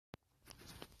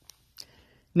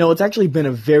No, it's actually been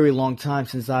a very long time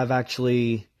since I've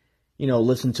actually,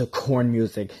 listened to corn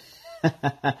music.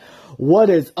 What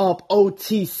is up,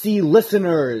 OTC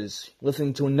listeners?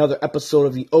 Listening to another episode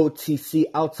of the OTC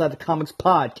Outside the Comics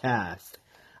podcast.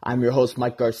 I'm your host,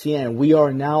 Mike Garcia, and we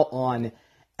are now on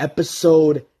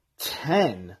episode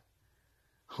 10.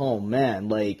 Oh man,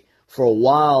 for a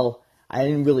while, I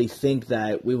didn't really think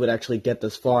that we would actually get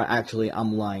this far. Actually,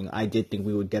 I'm lying. I did think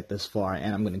we would get this far,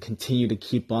 and I'm going to continue to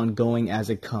keep on going as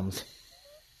it comes.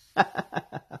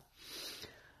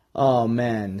 Oh,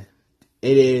 man.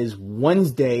 It is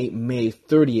Wednesday, May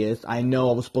 30th. I know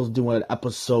I was supposed to do an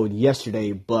episode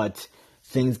yesterday, but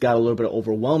things got a little bit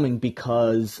overwhelming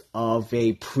because of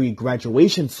a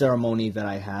pre-graduation ceremony that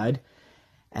I had.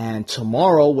 And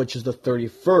tomorrow, which is the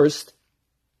 31st,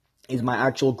 is my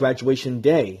actual graduation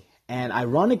day. And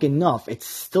ironic enough, it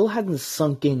still hasn't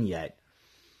sunk in yet.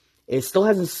 It still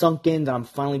hasn't sunk in that I'm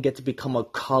finally get to become a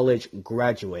college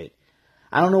graduate.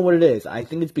 I don't know what it is. I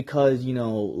think it's because, a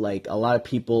lot of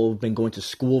people have been going to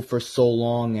school for so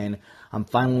long, and I'm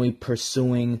finally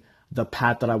pursuing the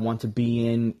path that I want to be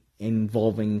in,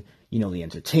 involving, the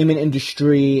entertainment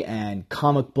industry and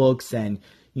comic books and,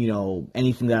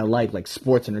 anything that I like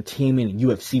sports, entertainment, and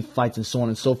UFC fights and so on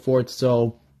and so forth.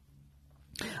 So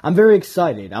I'm very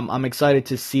excited. I'm excited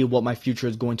to see what my future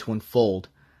is going to unfold.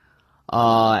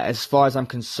 As far as I'm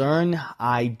concerned,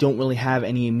 I don't really have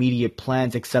any immediate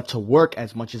plans except to work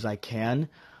as much as I can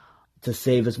to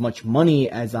save as much money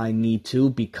as I need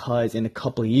to, because in a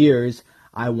couple of years,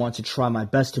 I want to try my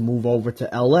best to move over to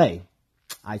LA.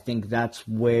 I think that's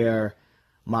where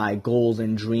my goals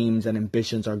and dreams and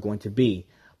ambitions are going to be.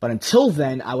 But until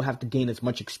then, I will have to gain as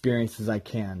much experience as I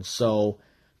can. So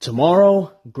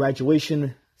tomorrow,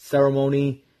 graduation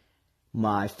ceremony,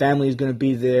 my family is going to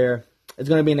be there. It's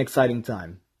going to be an exciting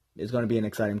time. It's going to be an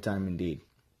exciting time indeed.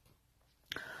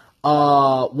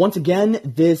 Once again,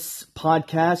 this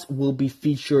podcast will be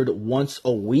featured once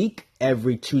a week,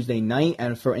 every Tuesday night.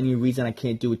 And for any reason I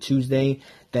can't do it Tuesday,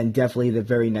 then definitely the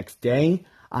very next day.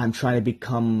 I'm trying to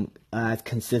become as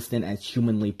consistent as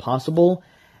humanly possible.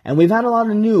 And we've had a lot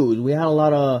of news. We had a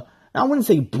lot of, I wouldn't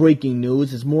say breaking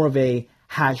news. It's more of a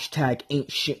hashtag ain't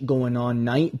shit going on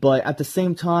night, but at the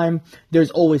same time,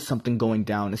 there's always something going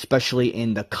down, especially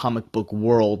in the comic book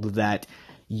world that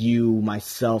you,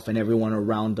 myself, and everyone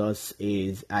around us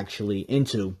is actually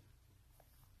into.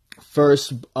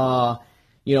 First,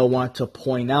 want to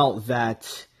point out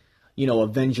that,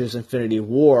 Avengers Infinity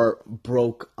War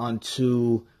broke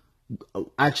onto,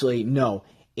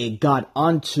 it got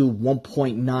onto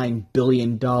 $1.9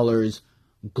 billion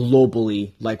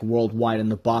globally, worldwide in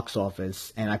the box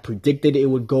office, and I predicted it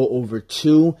would go over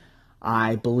 2.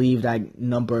 I believe that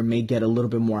number may get a little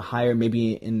bit more higher,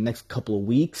 maybe in the next couple of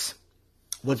weeks.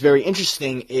 What's very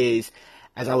interesting is,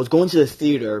 as I was going to the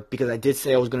theater, because I did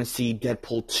say I was going to see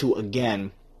Deadpool 2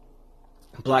 again,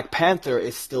 Black Panther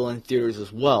is still in theaters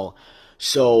as well.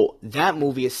 So that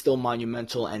movie is still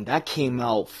monumental, and that came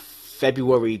out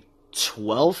February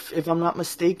 12th, if I'm not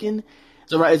mistaken.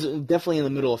 So right, it's definitely in the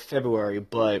middle of February,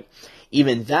 but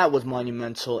even that was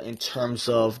monumental in terms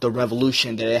of the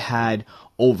revolution that it had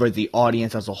over the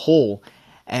audience as a whole.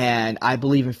 And I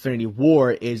believe Infinity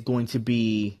War is going to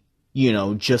be,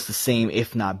 just the same,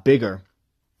 if not bigger.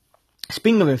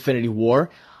 Speaking of Infinity War,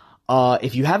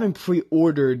 if you haven't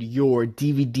pre-ordered your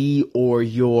DVD or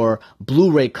your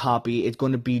Blu-ray copy, it's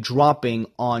going to be dropping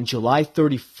on July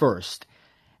 31st.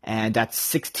 And that's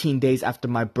 16 days after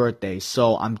my birthday,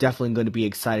 so I'm definitely going to be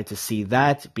excited to see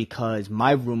that, because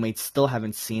my roommates still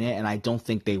haven't seen it, and I don't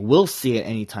think they will see it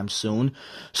anytime soon.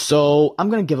 So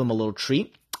I'm going to give them a little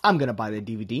treat. I'm going to buy the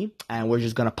DVD, and we're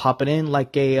just going to pop it in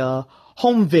like a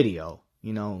home video.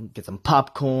 Get some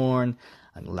popcorn,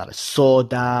 and a lot of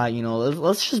soda,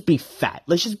 let's just be fat.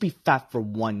 Let's just be fat for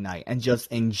one night and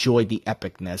just enjoy the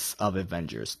epicness of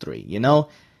Avengers 3, You know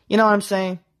what I'm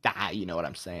saying? You know what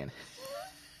I'm saying.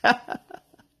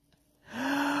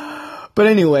 But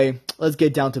anyway, let's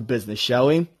get down to business, shall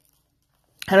we?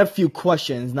 Had a few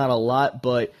questions, not a lot,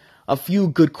 but a few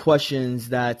good questions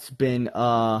that's been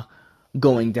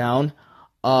going down.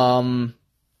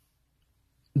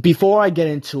 Before I get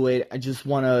into it, I just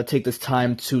want to take this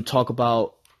time to talk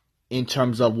about, in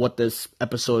terms of what this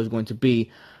episode is going to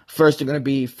be. First, they're going to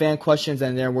be fan questions,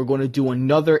 and then we're going to do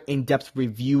another in-depth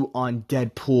review on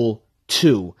Deadpool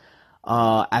 2.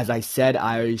 As I said,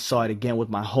 I saw it again with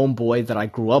my homeboy that I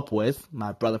grew up with,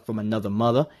 my brother from another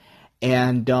mother,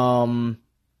 and I'm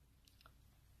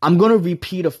going to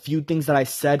repeat a few things that I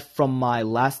said from my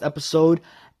last episode,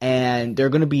 and there are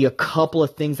going to be a couple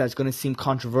of things that's going to seem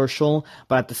controversial,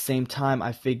 but at the same time,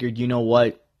 I figured, you know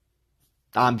what,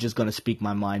 I'm just gonna speak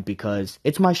my mind because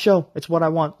it's my show. It's what I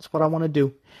want. It's what I want to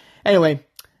do. Anyway,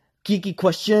 geeky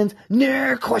questions,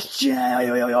 nerd questions.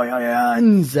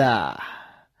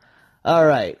 All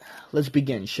right, let's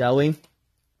begin, shall we?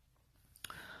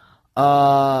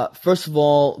 First of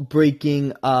all,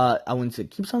 breaking. I wouldn't say.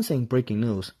 Keeps on saying breaking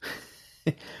news.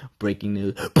 Breaking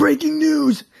news. Breaking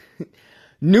news.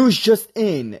 News just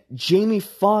in. Jamie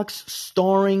Foxx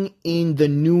starring in the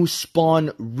new Spawn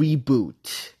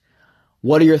reboot.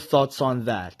 What are your thoughts on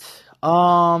that?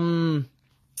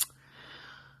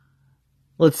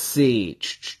 Let's see.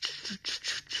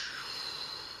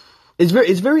 It's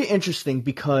very interesting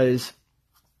because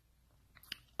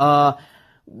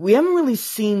we haven't really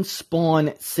seen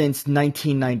Spawn since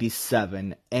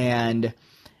 1997, and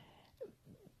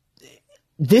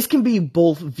this can be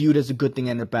both viewed as a good thing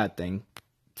and a bad thing.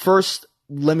 First,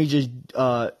 let me just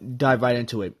dive right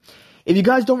into it. If you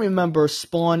guys don't remember,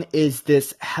 Spawn is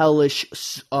this hellish,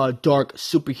 dark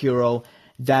superhero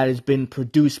that has been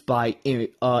produced by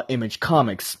Image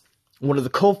Comics. One of the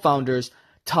co-founders,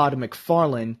 Todd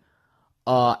McFarlane,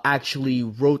 actually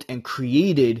wrote and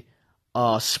created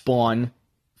Spawn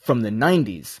from the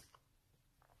 90s.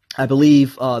 I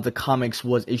believe the comics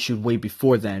was issued way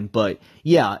before then, but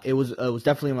yeah, it was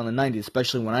definitely around the 90s,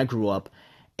 especially when I grew up.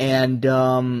 And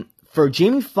for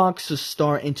Jamie Foxx to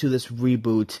star into this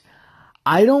reboot,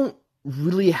 I don't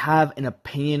really have an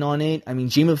opinion on it. I mean,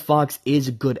 Jamie Foxx is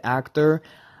a good actor.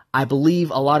 I believe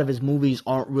a lot of his movies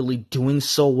aren't really doing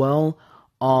so well.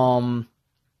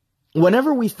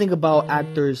 Whenever we think about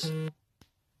actors...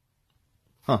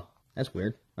 Huh, that's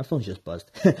weird. My phone's just buzzed.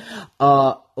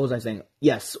 What was I saying?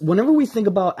 Yes, whenever we think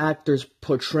about actors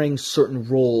portraying certain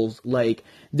roles, like,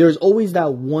 there's always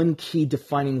that one key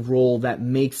defining role that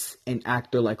makes an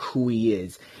actor like who he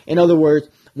is. In other words,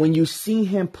 when you see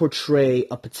him portray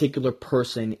a particular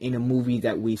person in a movie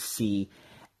that we see,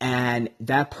 and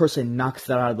that person knocks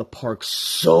that out of the park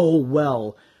so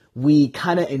well, we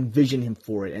kind of envision him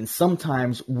for it. And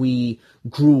sometimes we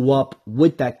grew up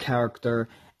with that character,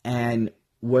 and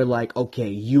we're like, okay,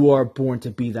 you are born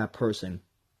to be that person.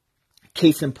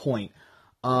 Case in point,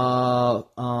 Robert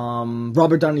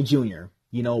Downey Jr.,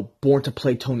 born to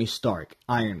play Tony Stark,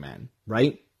 Iron Man,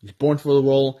 right? He's born for the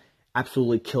role,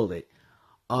 absolutely killed it.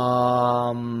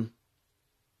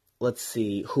 Let's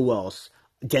see, who else?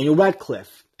 Daniel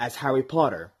Radcliffe as Harry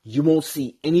Potter. You won't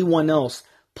see anyone else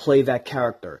play that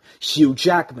character. Hugh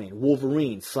Jackman,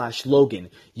 Wolverine / Logan.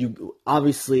 You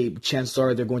obviously, chances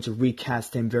are they're going to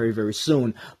recast him very, very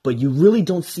soon, but you really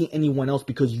don't see anyone else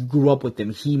because you grew up with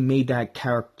him. He made that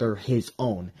character his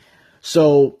own.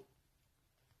 So,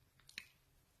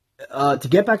 to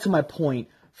get back to my point,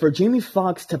 for Jamie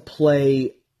Foxx to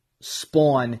play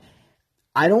Spawn,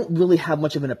 I don't really have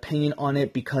much of an opinion on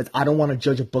it because I don't want to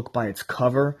judge a book by its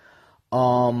cover.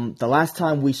 The last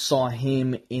time we saw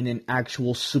him in an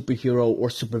actual superhero or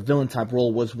supervillain type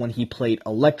role was when he played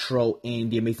Electro in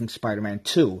The Amazing Spider-Man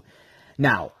 2.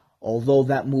 Now, although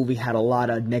that movie had a lot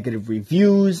of negative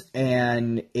reviews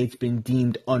and it's been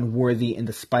deemed unworthy in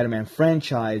the Spider-Man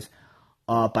franchise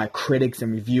by critics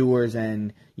and reviewers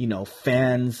and,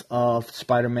 fans of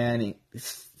Spider-Man,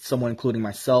 someone including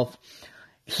myself,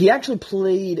 he actually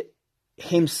played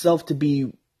himself to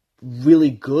be really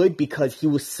good because he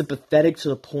was sympathetic to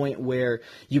the point where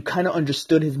you kind of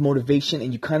understood his motivation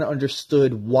and you kind of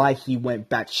understood why he went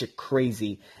batshit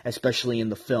crazy, especially in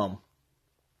the film.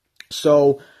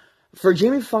 So, for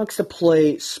Jamie Foxx to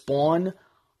play Spawn,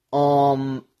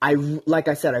 like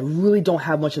I said, I really don't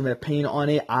have much of an opinion on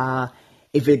it.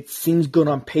 If it seems good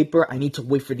on paper, I need to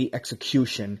wait for the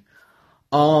execution.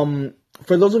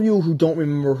 For those of you who don't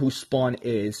remember who Spawn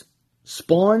is,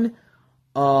 Spawn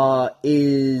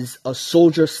is a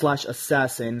soldier /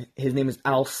 assassin. His name is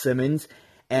Al Simmons,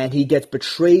 and he gets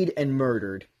betrayed and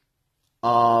murdered.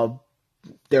 There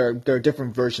are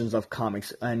different versions of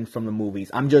comics and from the movies.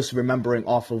 I'm just remembering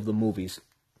off of the movies.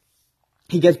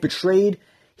 He gets betrayed,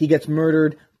 he gets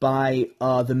murdered by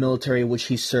the military which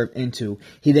he served into.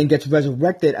 He then gets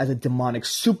resurrected as a demonic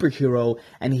superhero,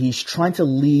 and he's trying to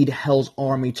lead Hell's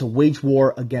army to wage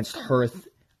war against Earth.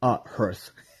 Who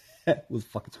the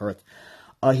fuck is Earth?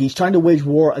 He's trying to wage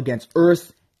war against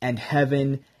Earth and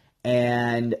Heaven,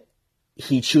 and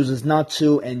he chooses not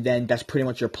to, and then that's pretty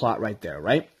much your plot right there,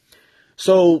 right?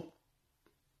 So,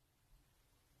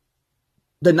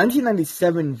 the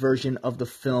 1997 version of the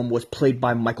film was played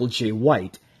by Michael J.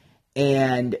 White,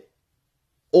 and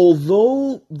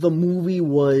although the movie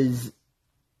was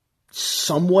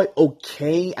somewhat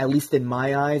okay, at least in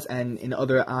my eyes, and in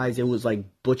other eyes it was like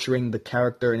butchering the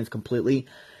character and it's completely...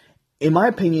 In my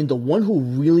opinion, the one who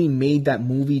really made that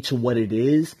movie to what it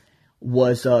is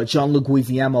was John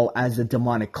Leguizamo as a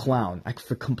demonic clown. I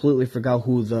completely forgot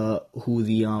who the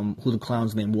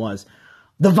clown's name was.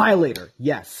 The Violator.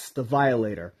 Yes, the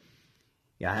Violator.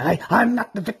 Yeah, I'm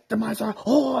not the victimizer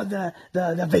or the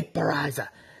vaporizer.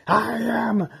 I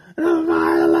am the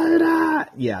Violator.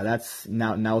 Yeah, that's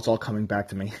now it's all coming back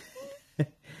to me.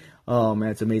 Oh man,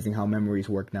 it's amazing how memories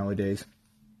work nowadays.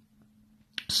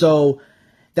 So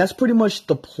that's pretty much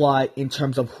the plot in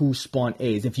terms of who Spawn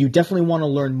is. If you definitely want to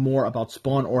learn more about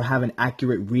Spawn or have an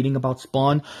accurate reading about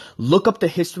Spawn, look up the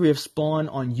history of Spawn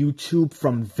on YouTube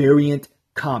from Variant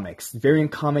Comics. Variant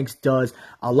Comics does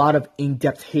a lot of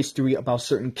in-depth history about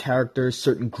certain characters,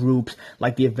 certain groups,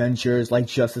 like the Avengers, like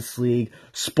Justice League,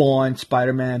 Spawn,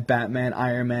 Spider-Man, Batman,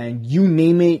 Iron Man, you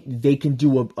name it, they can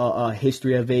do a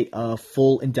history of it, a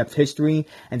full in-depth history,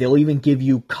 and they'll even give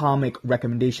you comic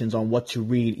recommendations on what to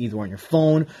read, either on your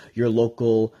phone, your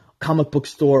local comic book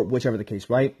store, whichever the case,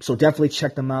 right? So definitely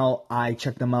check them out. I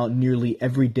check them out nearly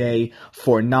every day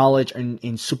for knowledge in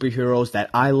superheroes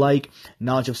that I like,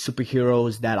 knowledge of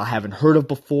superheroes that I haven't heard of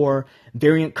before.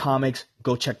 Variant Comics,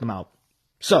 go check them out.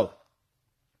 So,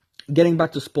 getting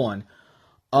back to Spawn,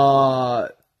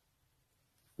 the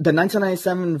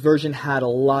 1997 version had a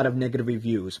lot of negative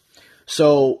reviews.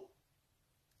 So,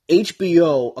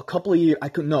 HBO, a couple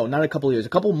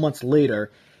of months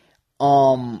later,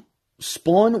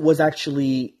 Spawn was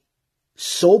actually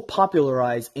so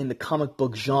popularized in the comic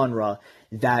book genre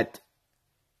that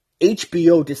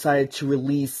HBO decided to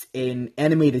release an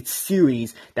animated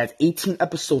series that's 18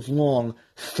 episodes long,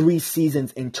 3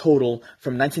 seasons in total,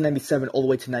 from 1997 all the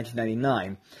way to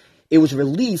 1999. It was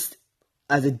released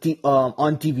as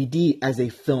on DVD as a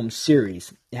film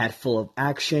series. It had full of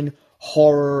action,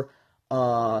 horror,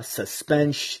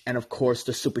 suspense, and of course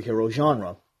the superhero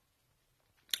genre.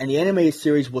 And the animated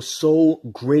series was so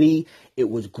gritty, it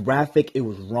was graphic, it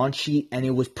was raunchy, and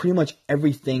it was pretty much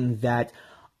everything that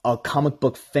a comic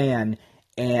book fan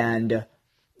and,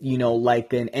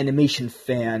 like an animation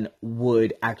fan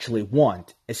would actually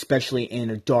want, especially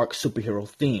in a dark superhero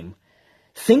theme.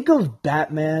 Think of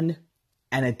Batman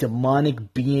and a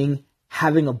demonic being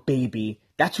having a baby.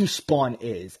 That's who Spawn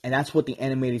is, and that's what the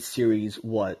animated series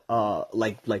was,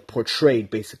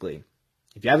 portrayed, basically.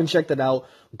 If you haven't checked it out,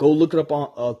 go look it up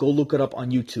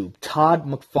on YouTube. Todd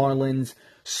McFarlane's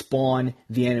Spawn,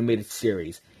 the animated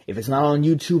series. If it's not on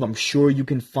YouTube, I'm sure you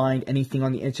can find anything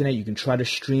on the internet. You can try to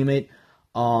stream it.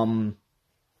 I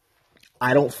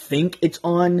don't think it's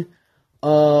on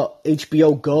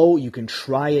HBO Go. You can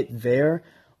try it there,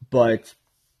 but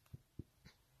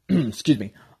excuse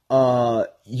me.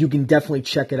 You can definitely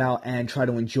check it out and try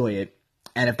to enjoy it.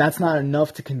 And if that's not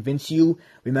enough to convince you,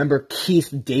 remember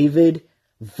Keith David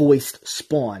voiced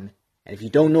Spawn. And if you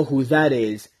don't know who that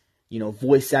is,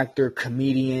 voice actor,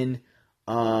 comedian,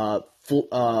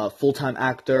 full-time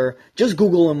actor, just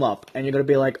Google him up, and you're going to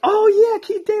be like, oh yeah,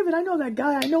 Keith David, I know that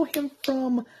guy. I know him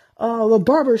from The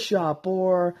Barbershop,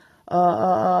 or,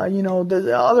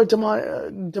 the other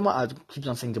I keep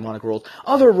on saying demonic roles.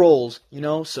 Other roles,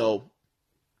 so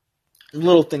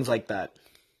little things like that.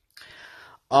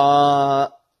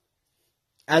 As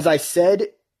I said,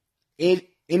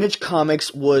 Image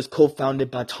Comics was co-founded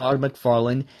by Todd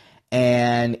McFarlane,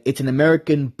 and it's an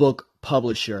American book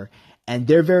publisher, and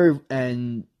they're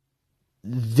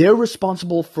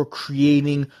responsible for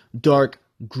creating dark,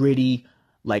 gritty,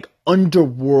 like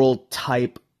underworld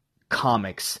type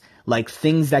comics, like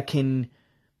things that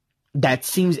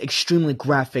seems extremely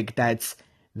graphic, that's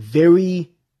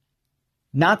very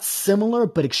not similar,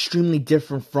 but extremely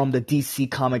different from the DC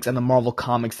comics and the Marvel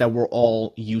comics that we're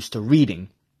all used to reading.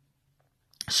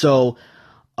 So,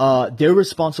 they're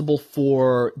responsible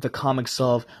for the comics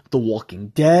of The Walking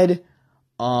Dead,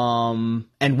 and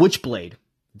Witchblade.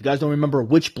 If you guys don't remember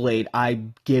Witchblade, I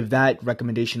give that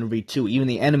recommendation to read too. Even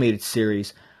the animated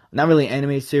series. Not really an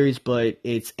animated series, but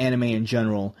it's anime in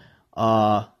general.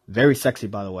 Very sexy,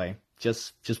 by the way.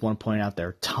 Just want to point it out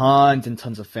there. Tons and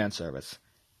tons of fan service.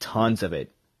 Tons of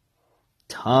it.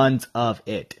 Tons of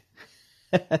it.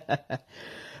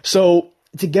 So,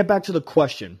 to get back to the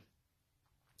question,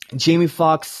 Jamie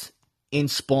Foxx in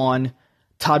Spawn,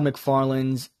 Todd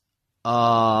McFarlane's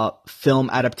film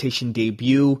adaptation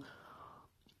debut.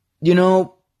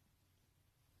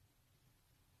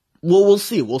 We'll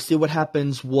see. We'll see what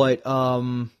happens,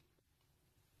 how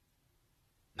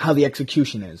the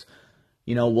execution is.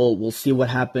 We'll see what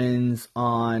happens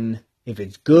on if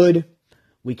it's good.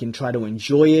 We can try to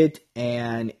enjoy it,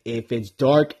 and if it's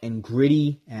dark and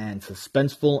gritty and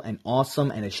suspenseful and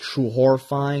awesome and it's true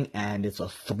horrifying and it's a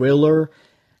thriller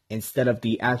instead of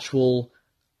the actual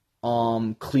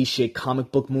cliche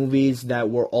comic book movies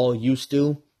that we're all used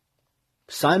to,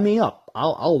 Sign me up.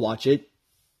 I'll watch it.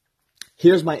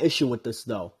 Here's my issue with this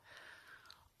though.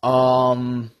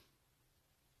 The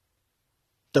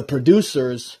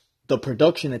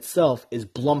production itself is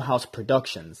Blumhouse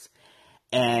Productions,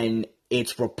 and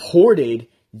it's reported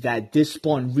that this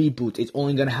Spawn reboot is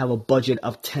only going to have a budget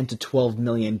of $10 to $12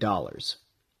 million.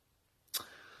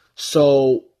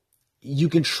 So you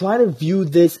can try to view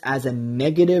this as a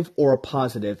negative or a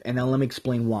positive, and now let me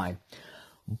explain why.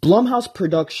 Blumhouse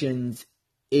Productions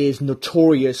is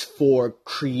notorious for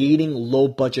creating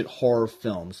low-budget horror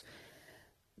films.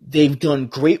 They've done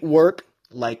great work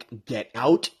like Get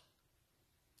Out,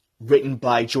 written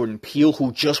by Jordan Peele,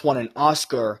 who just won an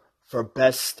Oscar for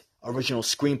Best Original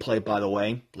Screenplay, by the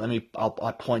way. I'll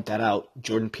point that out.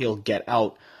 Jordan Peele, Get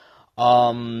Out.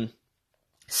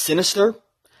 Sinister,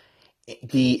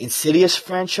 the Insidious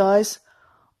franchise,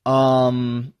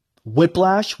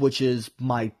 Whiplash, which is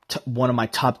one of my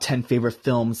top 10 favorite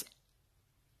films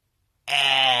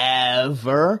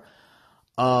ever.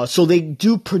 So they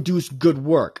do produce good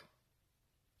work.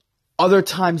 Other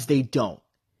times they don't.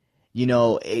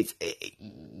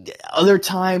 Other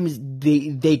times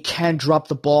they can drop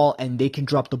the ball, and they can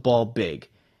drop the ball big.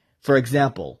 For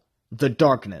example, The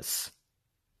Darkness.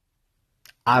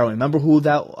 I don't remember who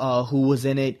was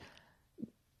in it.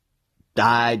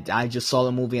 I just saw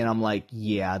the movie and I'm like,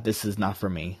 yeah, this is not for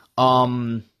me.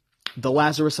 The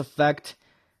Lazarus Effect,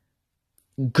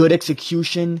 good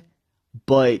execution,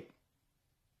 but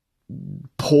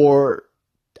poor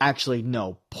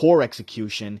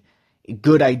execution.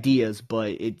 Good ideas, but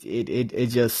it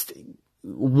just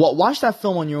watch that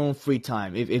film on your own free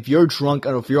time. If you're drunk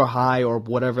or if you're high or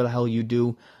whatever the hell you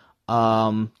do,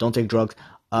 don't take drugs.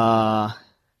 I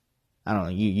don't know.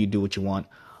 You do what you want.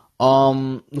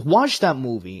 Watch that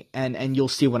movie and you'll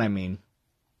see what I mean.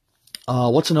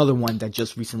 What's another one that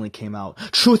just recently came out?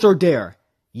 Truth or Dare.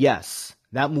 Yes,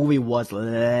 that movie was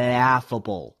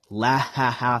laughable.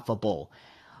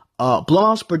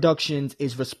 Blumhouse Productions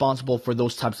is responsible for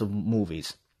those types of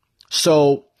movies.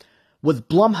 So, with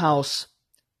Blumhouse,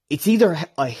 it's either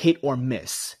a hit or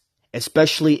miss,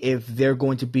 especially if they're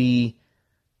going to be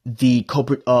the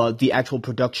actual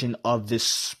production of this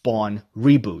Spawn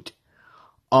reboot.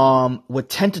 With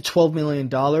 $10 to $12 million,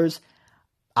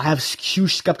 I have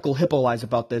huge skeptical hippo eyes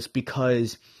about this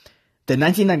because the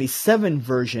 1997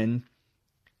 version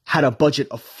had a budget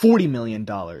of $40 million.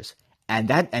 And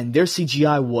their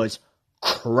CGI was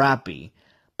crappy.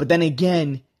 But then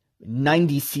again,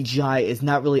 90s CGI is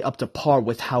not really up to par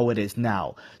with how it is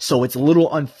now. So it's a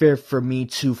little unfair for me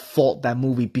to fault that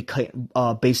movie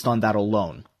based on that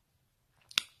alone.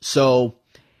 So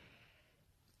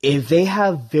if they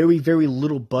have very, very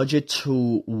little budget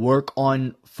to work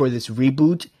on for this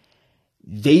reboot,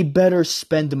 they better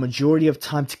spend the majority of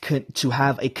time to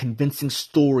have a convincing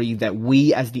story that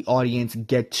we as the audience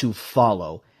get to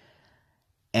follow.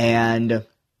 And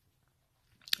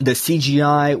the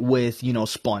CGI with,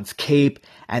 Spawn's cape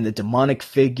and the demonic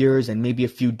figures and maybe a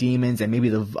few demons and maybe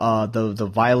the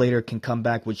Violator can come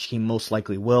back, which he most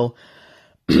likely will.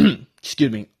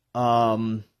 Excuse me.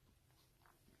 All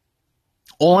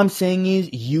I'm saying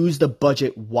is use the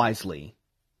budget wisely.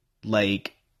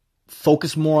 Like,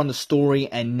 focus more on the story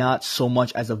and not so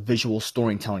much as a visual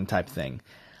storytelling type thing.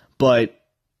 But,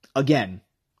 again,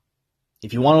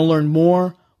 if you want to learn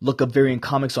more, look up Variant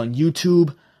Comics on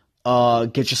YouTube.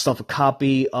 Get yourself a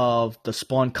copy of the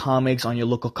Spawn comics on your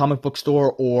local comic book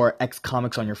store or X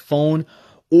Comics on your phone.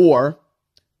 Or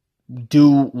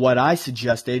do what I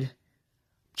suggested.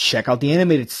 Check out the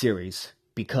animated series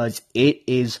because it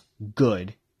is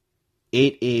good.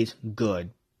 It is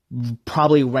good.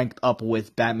 Probably ranked up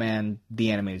with Batman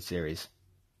the Animated Series.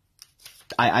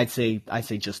 I'd say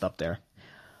just up there.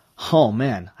 Oh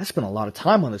man, I spent a lot of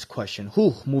time on this question.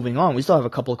 Moving on. We still have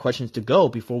a couple of questions to go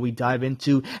before we dive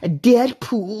into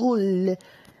Deadpool.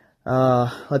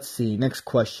 Let's see. Next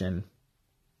question.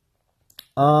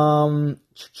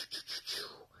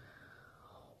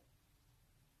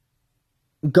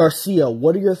 Garcia,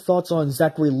 what are your thoughts on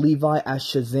Zachary Levi as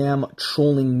Shazam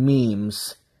trolling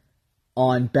memes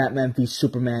on Batman v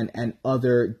Superman and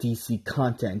other DC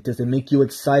content? Does it make you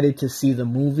excited to see the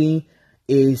movie?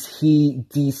 Is he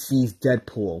DC's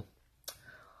Deadpool?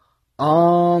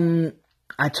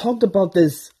 I talked about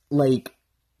this,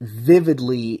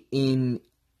 vividly in,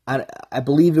 I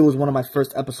believe it was one of my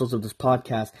first episodes of this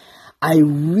podcast. I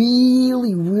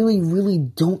really, really, really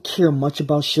don't care much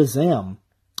about Shazam.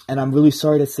 And I'm really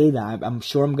sorry to say that. I'm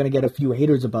sure I'm going to get a few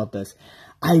haters about this.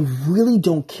 I really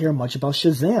don't care much about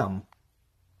Shazam.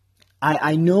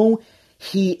 I know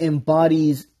he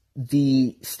embodies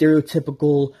the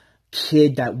stereotypical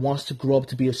kid that wants to grow up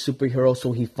to be a superhero,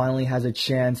 so he finally has a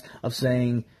chance of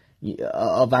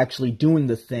of actually doing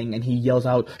the thing, and he yells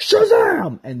out,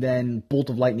 Shazam! And then bolt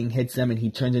of lightning hits him, and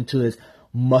he turns into this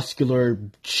muscular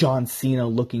John Cena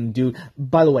looking dude.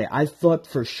 By the way, I thought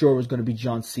for sure it was going to be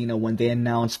John Cena when they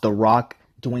announced The Rock,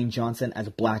 Dwayne Johnson, as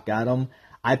Black Adam.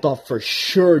 I thought for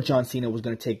sure John Cena was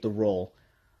going to take the role.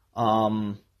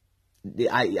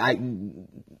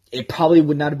 It probably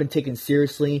would not have been taken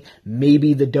seriously.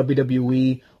 Maybe the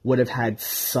WWE would have had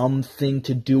something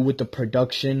to do with the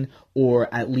production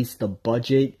or at least the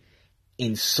budget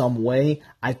in some way.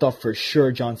 I thought for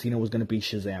sure John Cena was going to be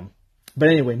Shazam. But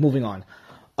anyway, moving on.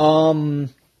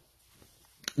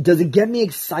 Does it get me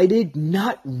excited?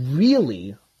 Not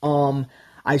really.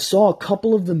 I saw a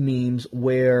couple of the memes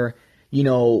where,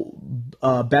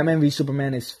 Batman v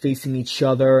Superman is facing each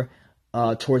other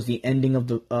towards the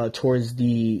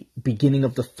beginning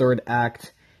of the third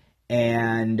act,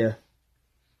 and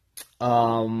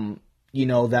that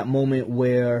moment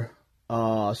where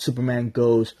Superman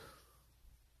goes,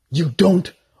 "You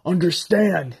don't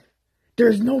understand.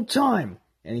 There's no time,"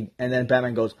 and then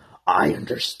Batman goes, "I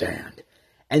understand,"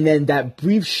 and then that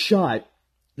brief shot.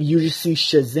 You just see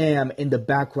Shazam in the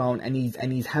background, and he's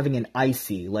having an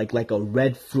icy, like a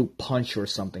red fruit punch or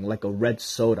something, like a red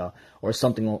soda or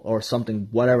something,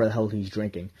 whatever the hell he's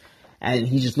drinking. And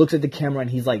he just looks at the camera and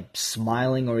he's like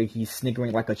smiling, or he's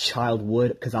sniggering like a child would,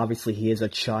 because obviously he is a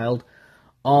child.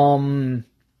 I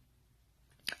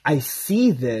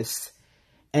see this,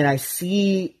 and I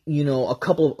see, a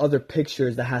couple of other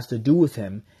pictures that has to do with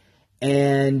him,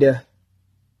 and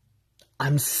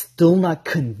I'm still not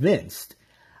convinced.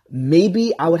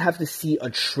 Maybe I would have to see a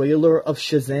trailer of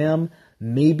Shazam.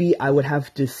 Maybe I would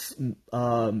have to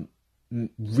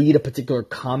read a particular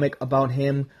comic about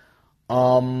him.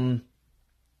 I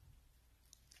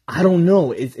don't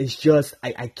know. It's just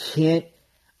I can't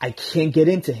get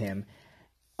into him.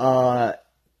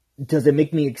 Does it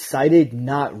make me excited?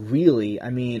 Not really.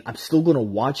 I mean, I'm still gonna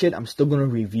watch it. I'm still gonna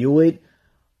review it.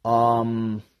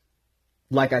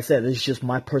 Like I said, this is just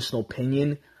my personal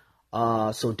opinion.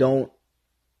 So don't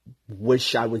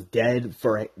wish I was dead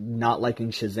for not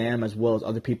liking Shazam as well as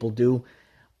other people do.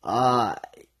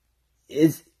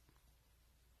 He's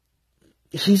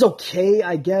okay,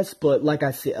 I guess, but like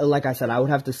I said, I would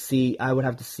have to see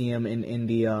him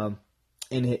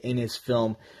in his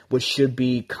film, which should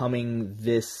be coming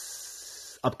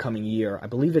this upcoming year. I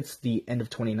believe it's the end of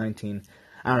 2019.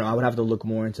 I don't know. I would have to look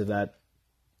more into that.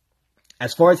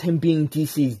 As far as him being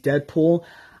DC's Deadpool,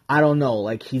 I don't know.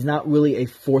 Like, he's not really a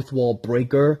fourth wall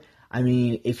breaker. I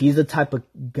mean, if he's the type of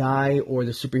guy or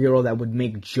the superhero that would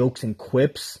make jokes and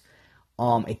quips,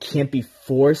 it can't be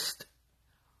forced.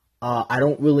 I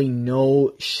don't really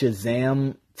know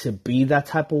Shazam to be that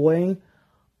type of way.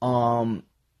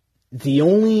 The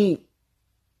only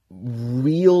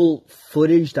real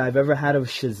footage that I've ever had of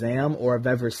Shazam, or I've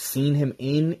ever seen him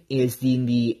in, is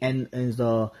the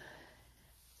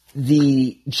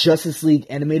Justice League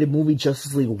animated movie,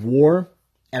 Justice League War.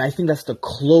 And I think that's the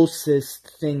closest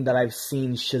thing that I've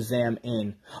seen Shazam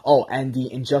in. Oh, and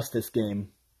the Injustice game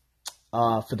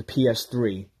for the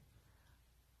PS3.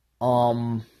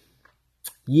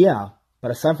 Yeah.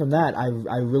 But aside from that,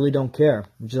 I really don't care.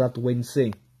 We just have to wait and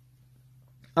see.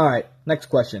 Alright, next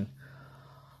question.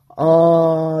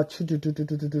 Got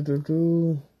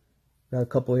a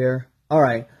couple here.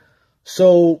 Alright.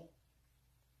 So,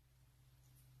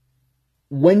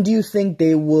 when do you think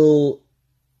they will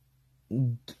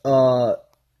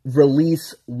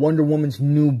release Wonder Woman's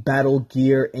new battle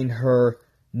gear in her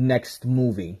next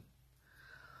movie?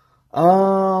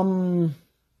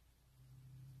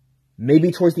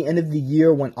 Maybe towards the end of the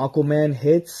year when Aquaman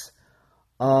hits.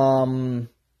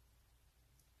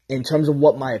 In terms of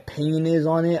what my opinion is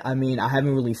on it, I mean, I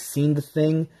haven't really seen the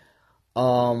thing.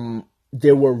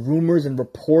 There were rumors and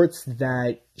reports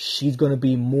that she's going to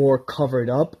be more covered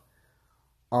up.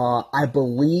 I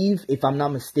believe, if I'm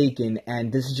not mistaken,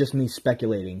 and this is just me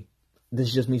speculating,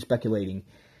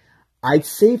 I'd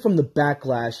say from the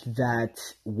backlash that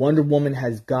Wonder Woman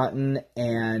has gotten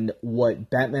and what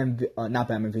not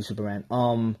Batman v Superman,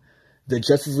 the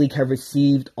Justice League have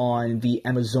received on the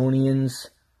Amazonians,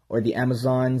 or the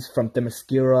Amazons from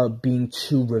Themyscira being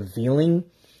too revealing.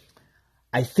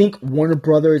 I think Warner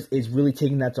Brothers is really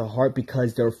taking that to heart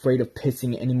because they're afraid of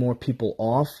pissing any more people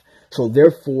off. So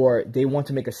therefore, they want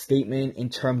to make a statement in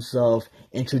terms of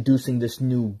introducing this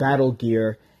new battle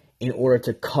gear in order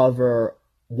to cover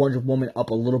Wonder Woman up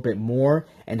a little bit more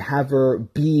and have her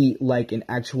be like an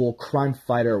actual crime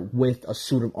fighter with a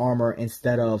suit of armor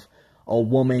instead of a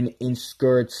woman in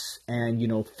skirts and,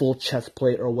 full chest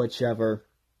plate or whichever.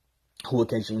 who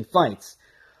occasionally fights.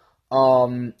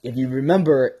 If you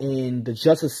remember in the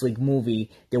Justice League movie,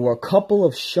 there were a couple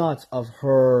of shots of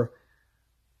her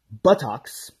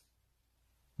buttocks.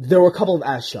 There were a couple of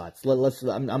ass shots.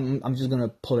 I'm just gonna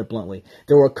put it bluntly.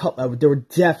 There were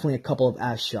definitely a couple of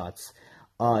ass shots,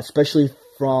 especially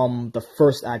from the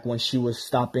first act when she was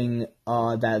stopping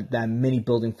that mini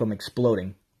building from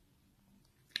exploding.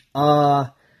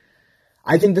 I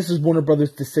think this is Warner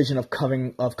Brothers' decision of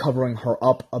covering her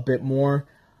up a bit more.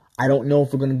 I don't know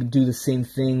if we're going to do the same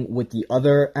thing with the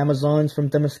other Amazons from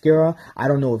Themyscira. I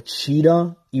don't know if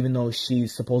Cheetah, even though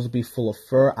she's supposed to be full of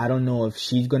fur, I don't know if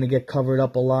she's going to get covered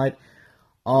up a lot.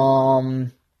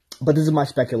 But this is my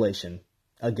speculation.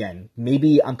 Again,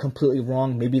 maybe I'm completely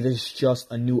wrong. Maybe this is just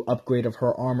a new upgrade of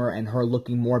her armor and her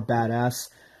looking more badass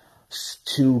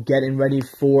to getting ready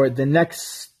for the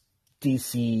next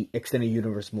DC Extended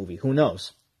Universe movie. Who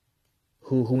knows?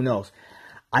 Who knows?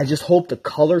 I just hope the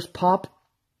colors pop.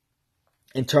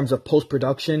 In terms of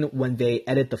post-production, when they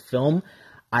edit the film,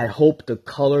 I hope the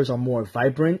colors are more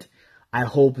vibrant. I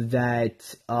hope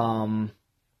that,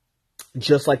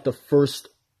 just like the first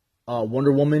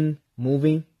Wonder Woman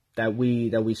movie that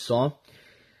we saw,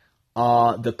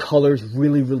 the colors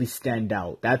really, really stand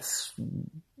out. That's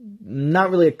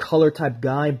not really a color type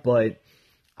guy, but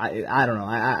I don't know.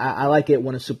 I like it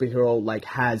when a superhero like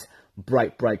has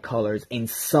bright colors in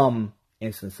some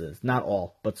instances. Not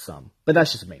all, but some. But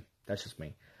that's just me. That's just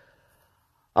me.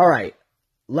 All right.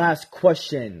 Last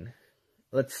question.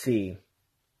 Let's see.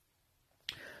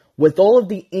 With all of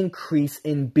the increase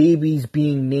in babies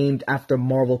being named after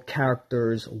Marvel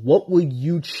characters, what would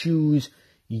you choose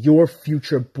your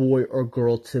future boy or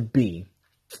girl to be?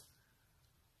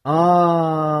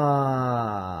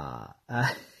 I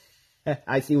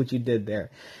see what you did there.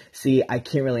 See, I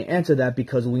can't really answer that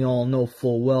because we all know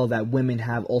full well that women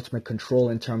have ultimate control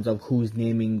in terms of who's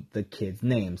naming the kids'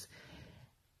 names.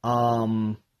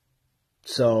 So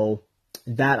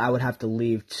that I would have to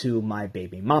leave to my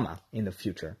baby mama in the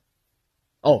future.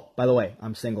 Oh, by the way,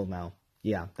 I'm single now.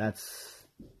 Yeah, that's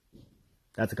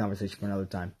a conversation for another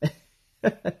time.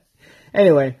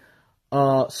 Anyway,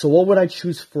 so what would I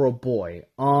choose for a boy?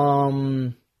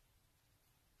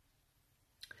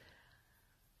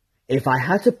 If I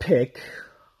had to pick,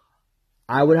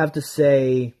 I would have to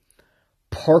say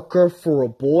Parker for a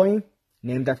boy,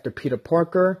 named after Peter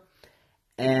Parker,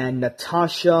 and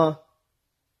Natasha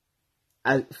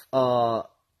as a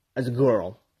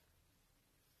girl,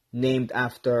 named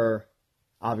after,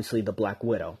 obviously, the Black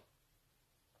Widow.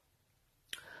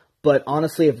 But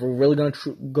honestly, if we're really going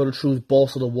to go to choose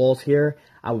balls to the walls here,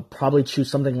 I would probably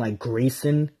choose something like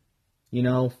Grayson,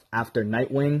 after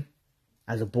Nightwing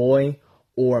as a boy,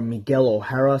 or Miguel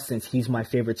O'Hara, since he's my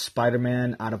favorite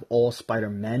Spider-Man out of all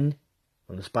Spider-Men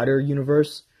from the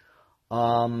Spider-Universe.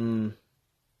 I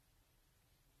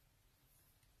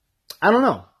don't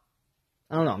know.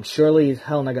 I'm surely as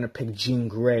hell not going to pick Jean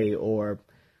Grey or,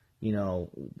 not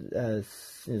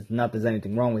that there's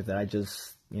anything wrong with it. I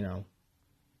just, I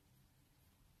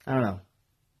don't know.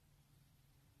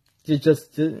 You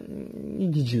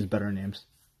can choose better names.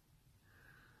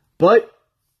 But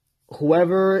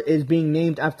whoever is being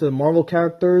named after the Marvel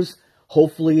characters,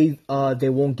 hopefully they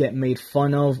won't get made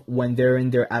fun of when they're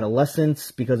in their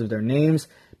adolescence because of their names.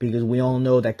 Because we all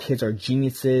know that kids are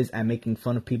geniuses at making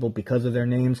fun of people because of their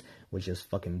names, which is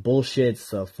fucking bullshit.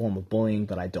 It's a form of bullying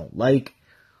that I don't like.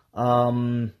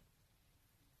 Hopefully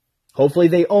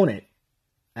they own it.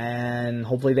 And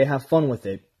hopefully they have fun with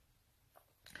it.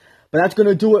 But that's going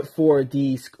to do it for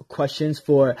these questions,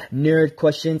 for nerd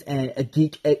questions and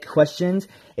geek questions.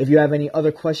 If you have any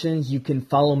other questions, you can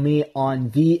follow me on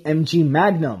the MG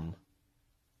Magnum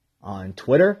on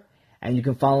Twitter. And you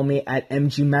can follow me at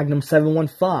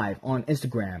MGMagnum715 on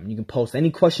Instagram. You can post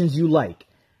any questions you like.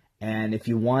 And if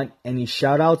you want any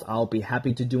shout-outs, I'll be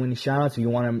happy to do any shout-outs. If you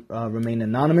want to remain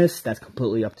anonymous, that's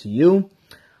completely up to you.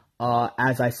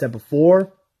 As I said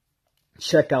before,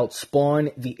 check out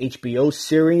Spawn, the HBO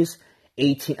series.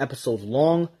 18 episodes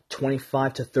long,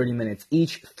 25 to 30 minutes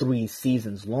each, 3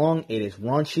 seasons long. It is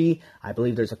raunchy. I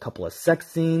believe there's a couple of sex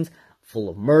scenes, full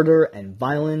of murder and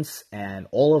violence and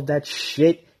all of that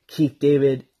shit. Keith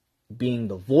David being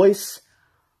the voice.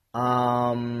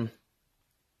 We'll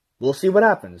see what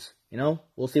happens.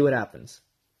 We'll see what happens.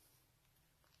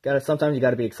 Sometimes you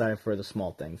gotta be excited for the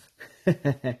small things.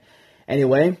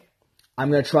 Anyway,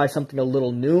 I'm gonna try something a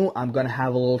little new. I'm gonna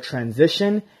have a little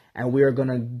transition, and we are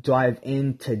gonna dive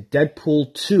into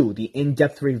Deadpool 2, the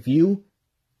in-depth review,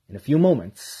 in a few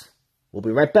moments. We'll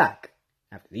be right back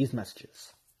after these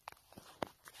messages.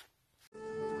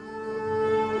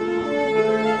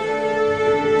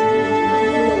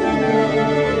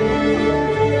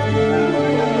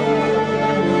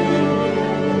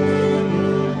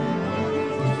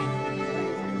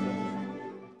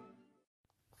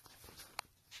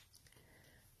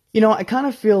 I kind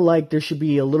of feel like there should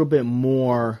be a little bit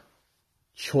more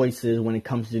choices when it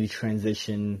comes to the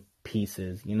transition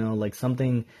pieces. Like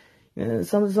something a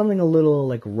little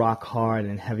like rock hard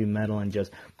and heavy metal and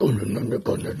just. Or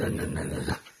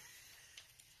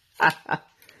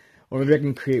maybe I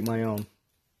can create my own.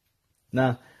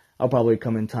 Nah, I'll probably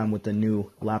come in time with the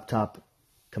new laptop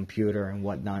computer and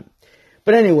whatnot.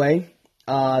 But anyway,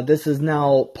 this is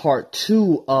now part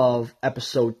 2 of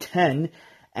episode 10.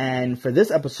 And for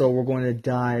this episode, we're going to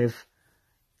dive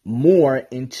more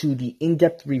into the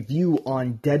in-depth review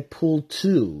on Deadpool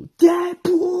 2.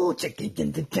 Deadpool!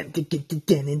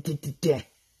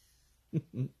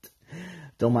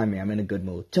 Don't mind me, I'm in a good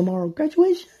mood. Tomorrow,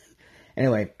 graduation.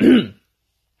 Anyway,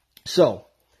 so,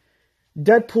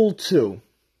 Deadpool 2.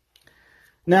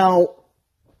 Now,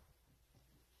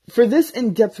 for this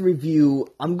in-depth review,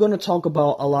 I'm going to talk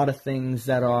about a lot of things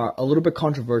that are a little bit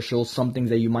controversial, some things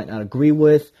that you might not agree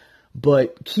with,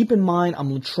 but keep in mind,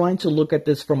 I'm trying to look at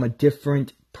this from a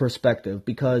different perspective,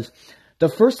 because the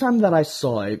first time that I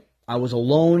saw it, I was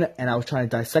alone, and I was trying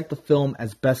to dissect the film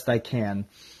as best I can,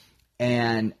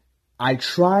 and I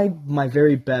tried my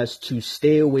very best to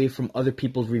stay away from other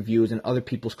people's reviews and other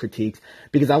people's critiques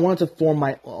because I wanted to form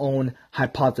my own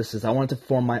hypothesis. I wanted to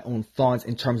form my own thoughts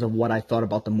in terms of what I thought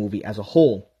about the movie as a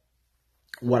whole.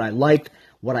 What I liked,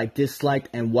 what I disliked,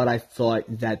 and what I thought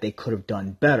that they could have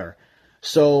done better.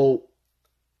 So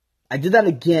I did that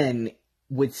again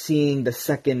with seeing the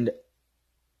second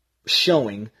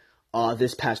showing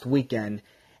this past weekend.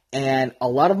 And a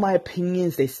lot of my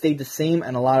opinions, they stayed the same,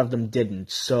 and a lot of them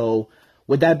didn't. So,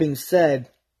 with that being said,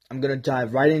 I'm going to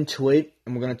dive right into it,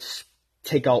 and we're going to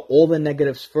take out all the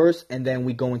negatives first, and then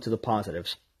we go into the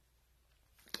positives.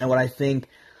 And what I think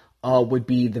would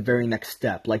be the very next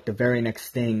step, like the very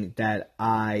next thing that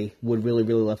I would really,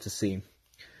 really love to see.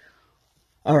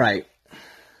 Alright,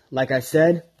 like I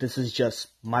said, this is just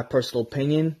my personal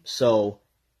opinion, so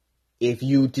if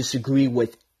you disagree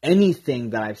with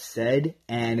anything that I've said,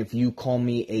 and if you call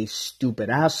me a stupid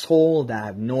asshole that I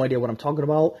have no idea what I'm talking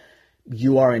about,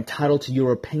 you are entitled to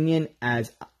your opinion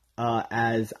as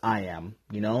I am.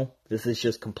 This is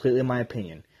just completely my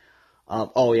opinion.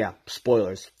 Oh yeah,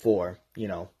 spoilers for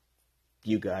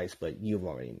you guys, but you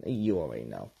already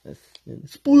know.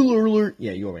 Spoiler alert!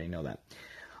 Yeah, you already know that.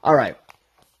 All right.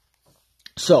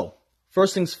 So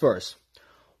first things first,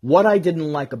 what I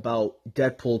didn't like about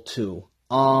Deadpool 2.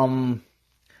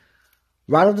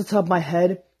 Right off the top of my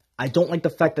head, I don't like the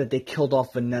fact that they killed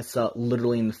off Vanessa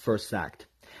literally in the first act.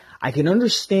 I can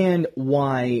understand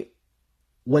why,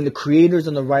 when the creators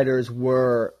and the writers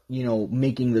were,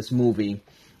 making this movie,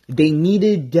 they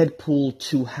needed Deadpool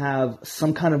to have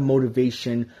some kind of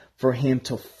motivation for him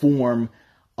to form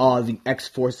the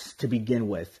X-Force to begin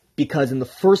with. Because in the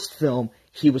first film,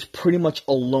 he was pretty much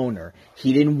a loner.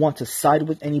 He didn't want to side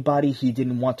with anybody. He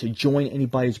didn't want to join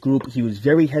anybody's group. He was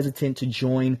very hesitant to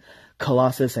join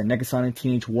Colossus and Negasonic and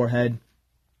Teenage Warhead.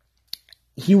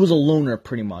 He was a loner,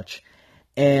 pretty much.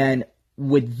 And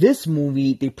with this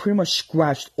movie, they pretty much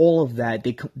scratched all of that.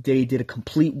 They did a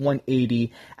complete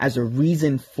 180 as a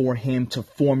reason for him to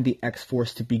form the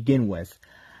X-Force to begin with.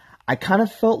 I kind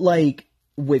of felt like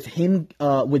with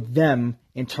them,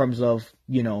 in terms of,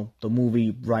 the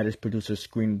movie writers, producers,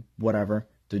 screen, whatever,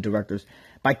 the directors,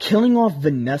 by killing off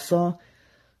Vanessa,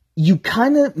 you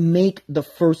kind of make the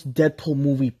first Deadpool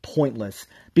movie pointless.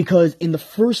 Because in the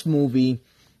first movie,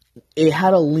 it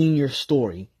had a linear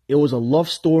story. It was a love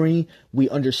story. We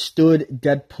understood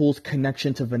Deadpool's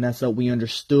connection to Vanessa. We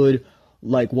understood,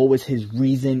 what was his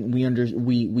reason.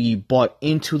 We bought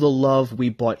into the love. We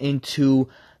bought into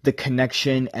the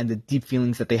connection and the deep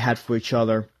feelings that they had for each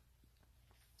other.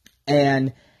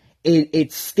 And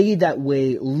it stayed that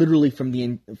way literally from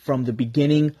the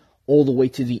beginning all the way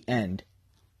to the end.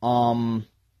 The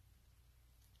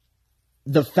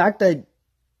fact that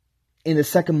in the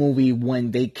second movie, when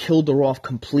they killed her off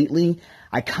completely,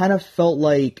 I kind of felt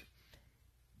like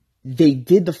they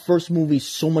did the first movie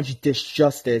so much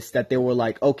disjustice that they were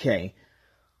like, okay,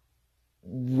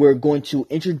 we're going to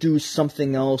introduce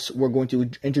something else. We're going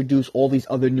to introduce all these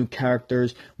other new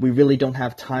characters. We really don't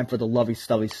have time for the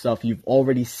lovey-dovey stuff. You've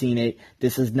already seen it.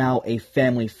 This is now a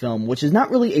family film, which is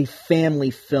not really a family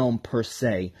film per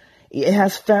se. It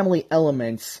has family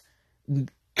elements,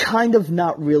 kind of,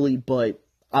 not really, but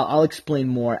I'll explain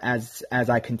more as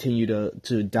I continue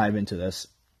to dive into this.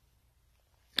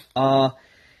 It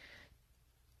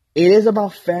is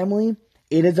about family.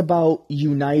 It is about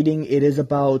uniting. It is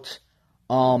about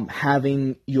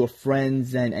having your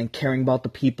friends and caring about the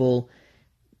people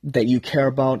that you care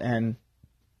about and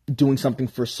doing something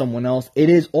for someone else. It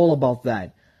is all about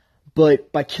that.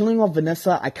 But by killing off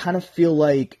Vanessa, I kind of feel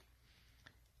like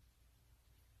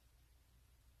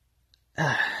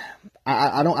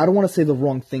I don't want to say the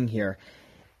wrong thing here.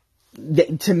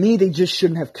 To me, they just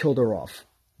shouldn't have killed her off.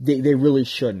 They really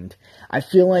shouldn't. I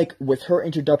feel like with her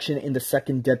introduction in the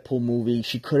second Deadpool movie,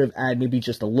 she could have added maybe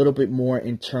just a little bit more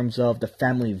in terms of the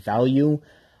family value.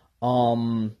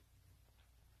 But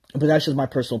that's just my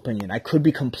personal opinion. I could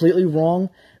be completely wrong.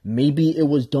 Maybe it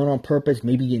was done on purpose.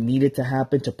 Maybe it needed to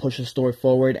happen to push the story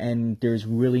forward, and there's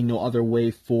really no other way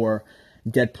for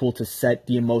Deadpool to set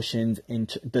the emotions in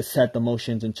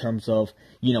terms of,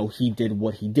 he did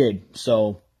what he did.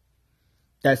 So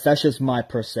that's just my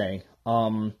per se.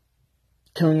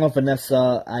 Killing off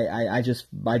Vanessa, I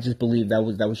just believe that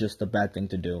was just a bad thing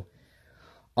to do.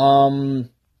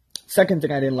 Second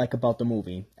thing I didn't like about the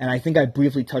movie, and I think I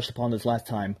briefly touched upon this last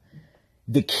time,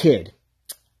 the kid.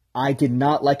 I did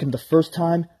not like him the first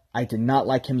time. I did not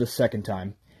like him the second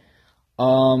time.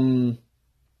 To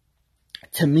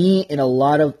me, in a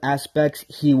lot of aspects,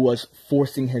 he was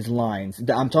forcing his lines.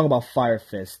 I'm talking about Fire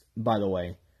Fist, by the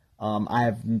way.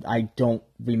 I don't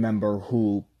remember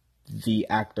who the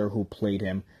actor who played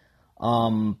him.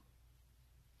 I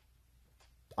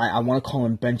want to call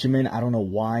him Benjamin. I don't know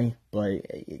why, but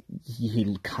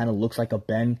he kind of looks like a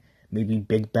Ben, maybe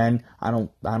Big Ben. I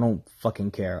don't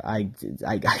fucking care.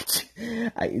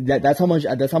 That's how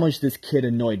much this kid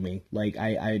annoyed me. Like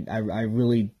I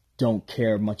really don't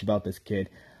care much about this kid.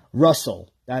 Russell,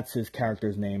 that's his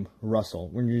character's name. Russell.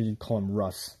 We're going to call him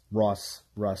Russ.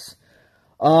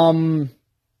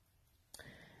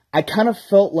 I kind of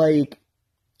felt like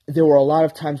there were a lot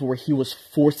of times where he was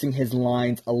forcing his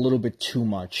lines a little bit too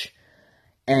much.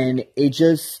 And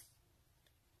it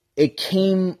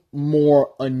came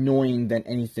more annoying than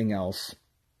anything else.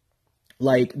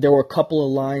 Like, there were a couple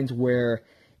of lines where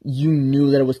you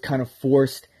knew that it was kind of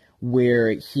forced,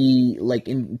 where he,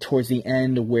 towards the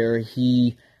end, where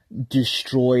he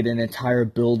destroyed an entire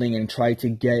building and tried to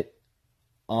get,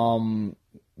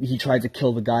 he tried to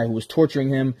kill the guy who was torturing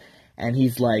him, and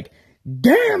he's like,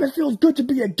 "Damn, it feels good to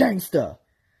be a gangster."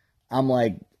 I'm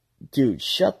like, dude,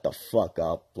 shut the fuck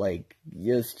up. Like,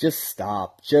 just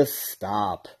stop. Just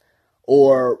stop.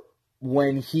 Or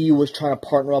when he was trying to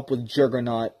partner up with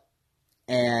Juggernaut,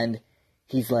 and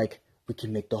he's like, "We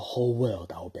can make the whole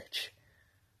world our bitch."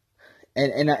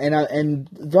 And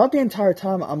throughout the entire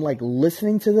time, I'm like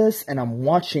listening to this, and I'm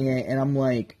watching it, and I'm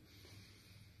like,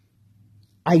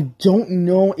 I don't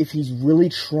know if he's really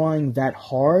trying that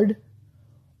hard,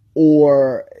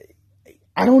 or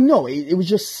I don't know. It was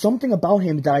just something about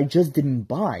him that I just didn't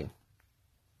buy.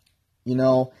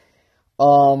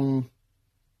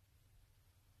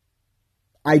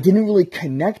 I didn't really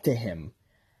connect to him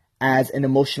as an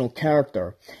emotional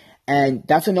character. And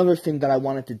that's another thing that I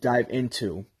wanted to dive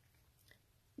into.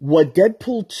 What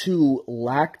Deadpool 2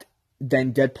 lacked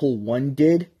than Deadpool 1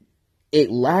 did,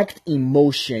 it lacked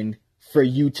emotion for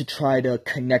you to try to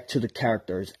connect to the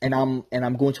characters. And I'm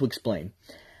going to explain.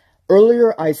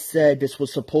 Earlier, I said this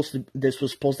was supposed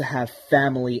to have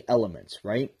family elements,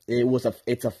 right?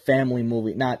 It's a family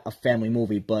movie, not a family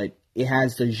movie, but it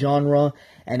has the genre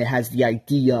and it has the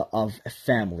idea of a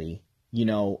family,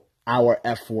 our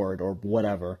F word or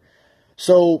whatever.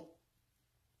 So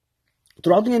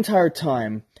throughout the entire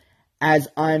time, as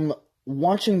I'm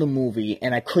watching the movie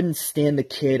and I couldn't stand the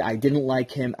kid, I didn't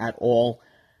like him at all,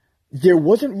 there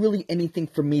wasn't really anything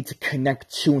for me to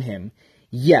connect to him.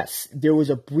 Yes, there was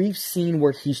a brief scene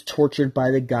where he's tortured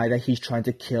by the guy that he's trying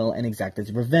to kill and exact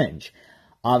his revenge.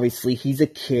 Obviously, he's a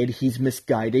kid, he's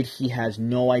misguided, he has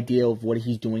no idea of what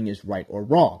he's doing is right or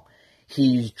wrong.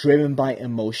 He's driven by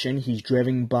emotion, he's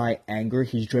driven by anger,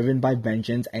 he's driven by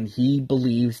vengeance, and he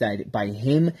believes that by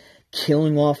him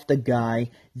killing off the guy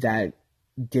that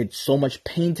did so much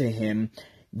pain to him,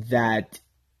 that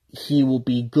he will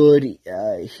be good,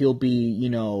 he'll be,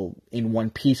 in one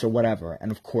piece or whatever.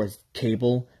 And of course,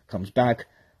 Cable comes back,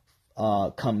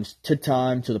 comes to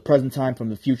the present time from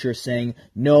the future saying,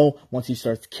 no, once he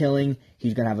starts killing,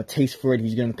 he's going to have a taste for it,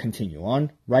 he's going to continue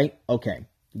on, right? Okay,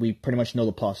 we pretty much know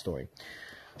the plot story.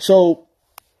 So,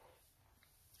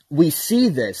 we see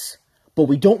this, but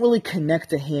we don't really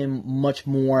connect to him much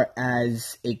more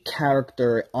as a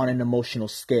character on an emotional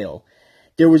scale.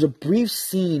 There was a brief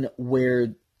scene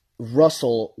where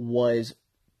Russell was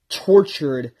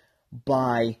tortured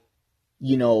by,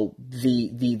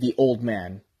 the old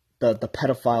man, the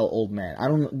pedophile old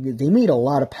man. They made a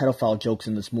lot of pedophile jokes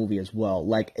in this movie as well.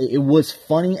 Like, it was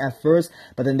funny at first,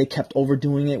 but then they kept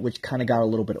overdoing it, which kind of got a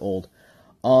little bit old.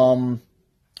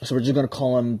 So we're just going to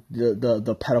call him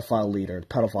the pedophile leader, the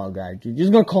pedophile guy. You're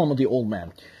just going to call him the old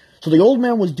man. So the old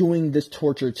man was doing this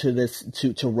torture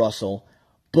to Russell,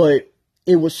 but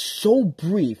it was so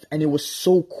brief and it was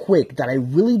so quick that I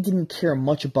really didn't care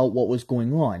much about what was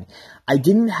going on. I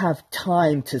didn't have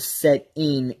time to set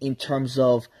in terms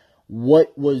of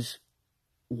what he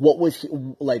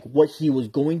was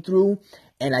going through,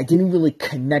 and I didn't really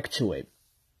connect to it.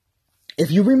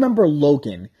 If you remember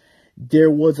Logan,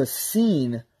 there was a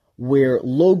scene where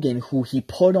Logan, who he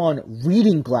put on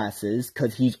reading glasses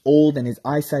because he's old and his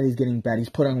eyesight is getting bad, he's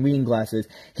put on reading glasses.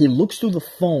 He looks through the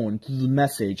phone, through the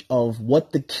message of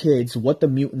what the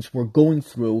mutants were going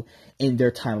through in their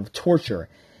time of torture.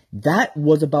 That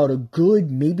was about a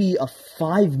good, maybe a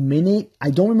 5-minute,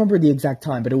 I don't remember the exact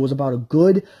time, but it was about a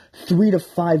good 3 to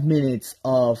 5 minutes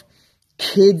of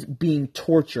kids being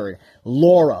tortured.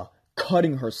 Laura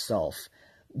cutting herself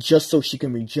just so she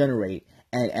can regenerate.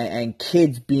 And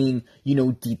kids being,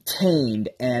 detained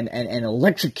and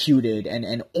electrocuted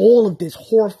and all of this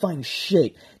horrifying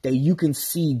shit that you can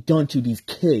see done to these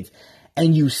kids.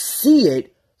 And you see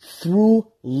it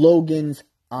through Logan's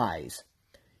eyes.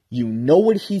 You know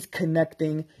what he's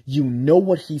connecting, you know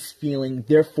what he's feeling,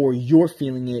 therefore you're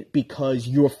feeling it because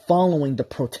you're following the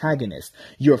protagonist.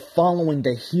 You're following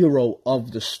the hero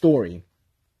of the story.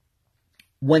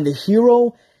 When the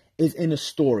hero is in a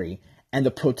story, and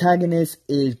the protagonist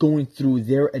is going through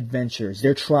their adventures,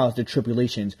 their trials, their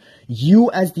tribulations,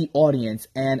 you as the audience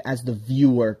and as the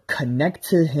viewer connect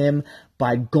to him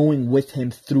by going with him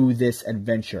through this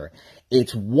adventure.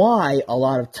 It's why a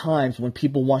lot of times when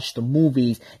people watch the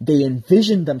movies, they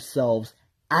envision themselves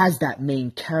as that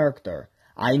main character.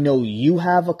 I know you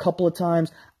have a couple of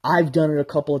times. I've done it a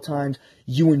couple of times.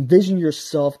 You envision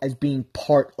yourself as being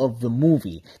part of the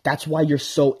movie. That's why you're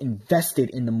so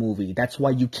invested in the movie. That's why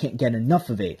you can't get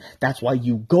enough of it. That's why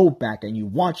you go back and you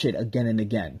watch it again and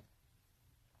again.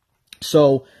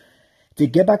 So, to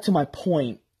get back to my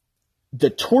point,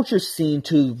 the torture scene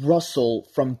to Russell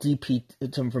from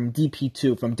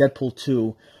DP2, from Deadpool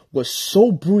 2, was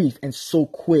so brief and so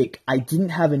quick, I didn't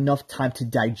have enough time to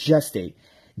digest it.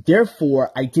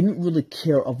 Therefore, I didn't really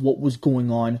care of what was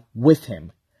going on with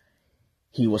him.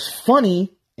 He was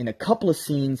funny in a couple of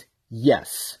scenes,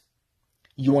 yes.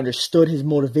 You understood his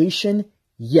motivation,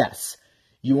 yes.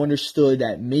 You understood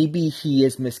that maybe he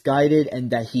is misguided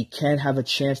and that he can have a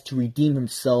chance to redeem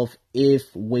himself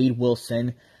if Wade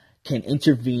Wilson can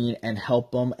intervene and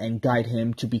help him and guide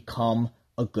him to become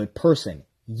a good person,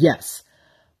 yes.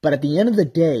 But at the end of the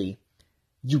day,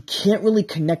 you can't really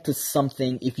connect to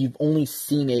something if you've only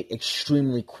seen it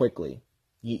extremely quickly.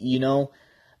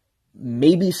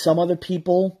 Maybe some other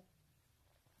people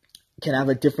can have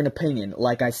a different opinion.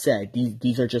 Like I said,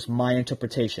 these are just my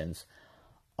interpretations.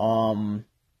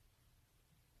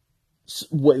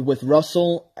 With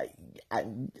Russell,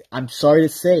 I'm sorry to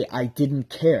say, I didn't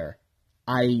care.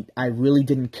 I really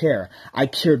didn't care. I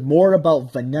cared more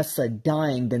about Vanessa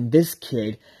dying than this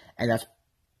kid, and that's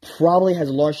probably has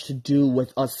a lot to do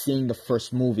with us seeing the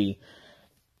first movie,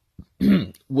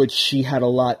 which she had a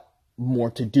lot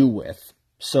more to do with.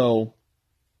 So,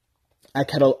 I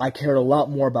cared a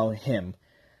lot more about him.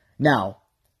 Now,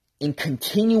 in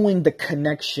continuing the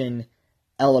connection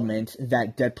element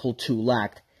that Deadpool 2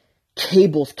 lacked,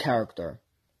 Cable's character.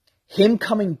 Him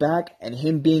coming back and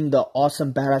him being the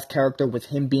awesome badass character with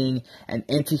him being an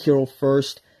anti-hero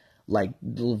first, like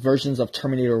the versions of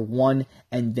Terminator 1,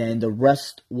 and then the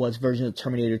rest was versions of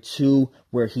Terminator 2,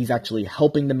 where he's actually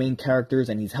helping the main characters,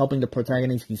 and he's helping the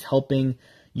protagonist, he's helping,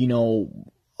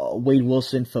 Wade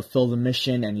Wilson fulfill the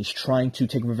mission, and he's trying to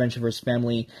take revenge for his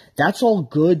family. That's all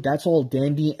good, that's all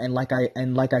dandy, and like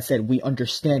I said, we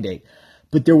understand it.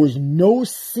 But there was no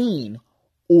scene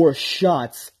or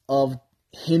shots of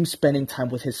him spending time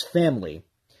with his family.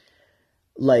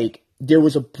 Like, there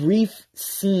was a brief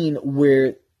scene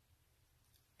where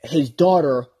his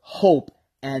daughter, Hope,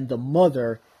 and the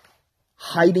mother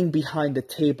hiding behind the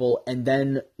table and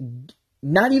then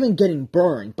not even getting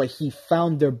burned, but he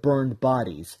found their burned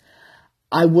bodies.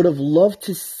 I would have loved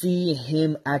to see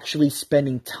him actually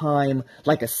spending time,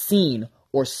 like a scene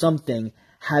or something,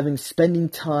 spending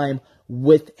time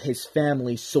with his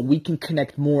family so we can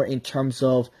connect more in terms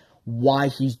of why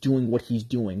he's doing what he's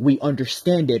doing. We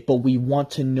understand it, but we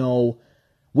want to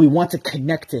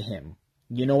connect to him.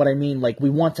 You know what I mean? Like, we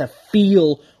want to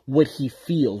feel what he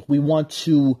feels. We want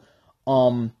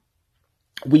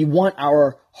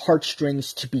our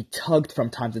heartstrings to be tugged from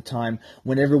time to time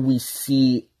whenever we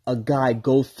see a guy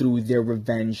go through their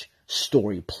revenge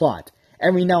story plot.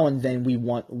 Every now and then we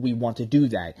want to do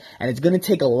that. And it's going to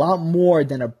take a lot more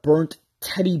than a burnt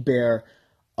teddy bear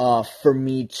for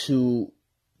me to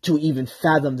even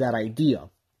fathom that idea.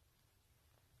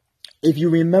 If you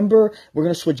remember, we're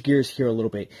going to switch gears here a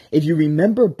little bit. If you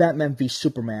remember Batman v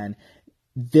Superman,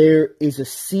 there is a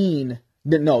scene,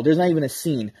 no, there's not even a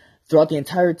scene. Throughout the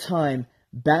entire time,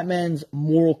 Batman's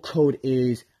moral code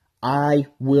is, I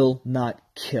will not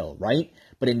kill, right?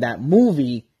 But in that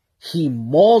movie, he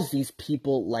mauls these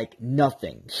people like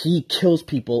nothing. He kills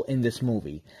people in this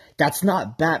movie. That's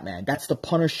not Batman. That's the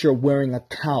Punisher wearing a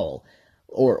cowl.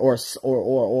 Or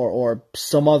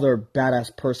some other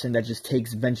badass person that just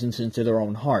takes vengeance into their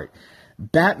own heart.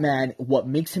 Batman, what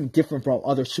makes him different from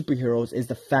other superheroes is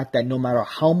the fact that no matter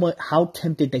how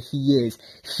tempted that he is,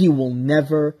 he will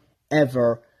never,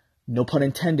 ever, no pun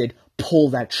intended, pull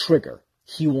that trigger.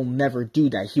 He will never do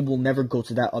that. He will never go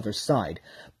to that other side.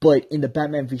 But in the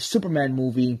Batman v Superman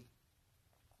movie,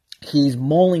 he's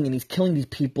mauling and he's killing these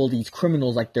people, these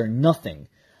criminals, like they're nothing.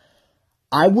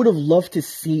 I would have loved to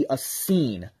see a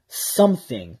scene,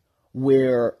 something,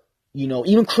 where, you know,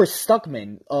 even Chris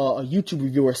Stuckman, a YouTube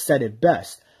reviewer, said it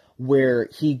best, where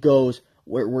he goes,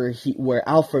 where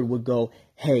Alfred would go,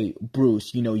 hey,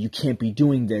 Bruce, you know, you can't be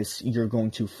doing this, you're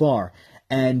going too far.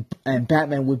 And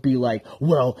Batman would be like,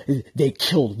 well, they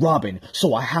killed Robin,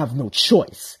 so I have no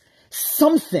choice.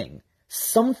 Something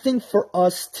for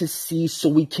us to see so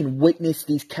we can witness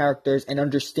these characters and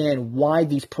understand why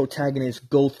these protagonists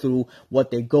go through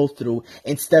what they go through,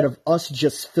 instead of us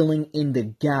just filling in the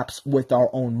gaps with our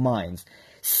own minds.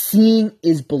 Seeing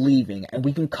is believing, and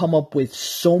we can come up with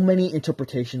so many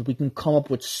interpretations, we can come up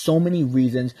with so many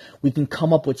reasons, we can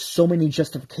come up with so many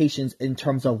justifications in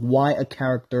terms of why a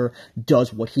character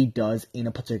does what he does in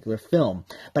a particular film.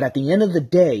 But at the end of the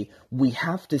day, we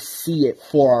have to see it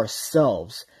for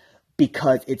ourselves,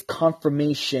 because it's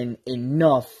confirmation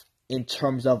enough in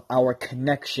terms of our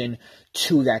connection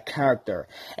to that character.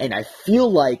 And I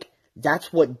feel like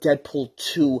that's what Deadpool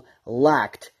 2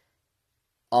 lacked,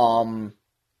 than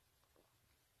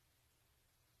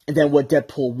what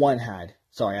Deadpool 1 had.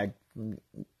 Sorry, I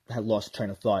had lost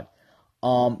train of thought.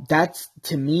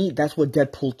 To me, that's what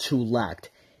Deadpool 2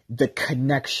 lacked. The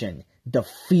connection, the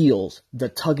feels, the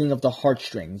tugging of the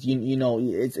heartstrings. You know,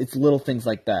 it's little things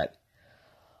like that.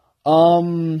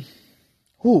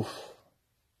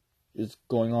 It's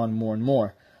going on more and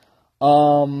more.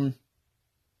 One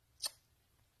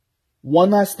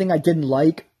last thing I didn't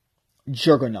like,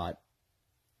 Juggernaut.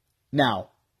 Now,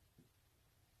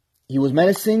 he was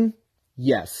menacing,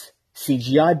 yes.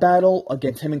 CGI battle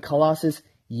against him and Colossus,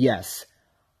 yes.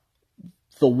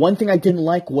 The one thing I didn't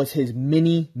like was his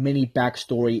mini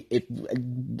backstory,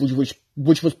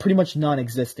 which was pretty much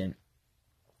non-existent.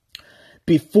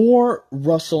 Before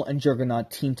Russell and Juggernaut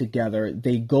team together,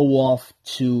 they go off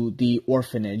to the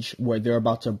orphanage where they're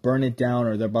about to burn it down,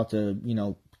 or they're about to, you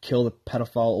know, kill the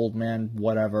pedophile old man,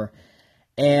 whatever.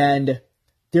 And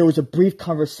there was a brief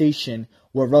conversation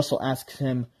where Russell asks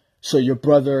him, so your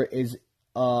brother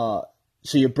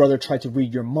tried to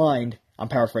read your mind. I'm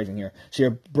paraphrasing here. So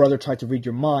your brother tried to read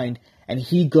your mind, and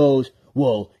he goes,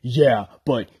 well, yeah,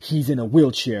 but he's in a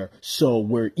wheelchair, so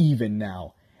we're even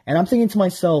now. And I'm thinking to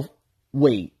myself,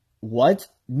 wait, what?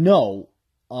 No.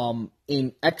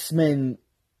 In X-Men,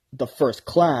 the First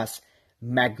Class,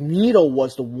 Magneto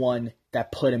was the one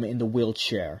that put him in the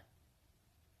wheelchair.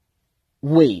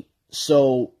 Wait,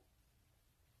 hold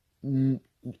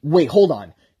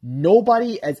on.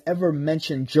 Nobody has ever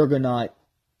mentioned Juggernaut.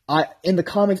 In the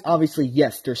comics, obviously,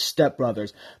 yes, they're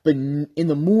stepbrothers. But in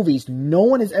the movies, no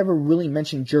one has ever really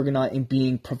mentioned Juggernaut in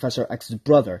being Professor X's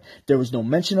brother. There was no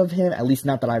mention of him, at least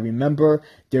not that I remember.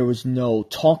 There was no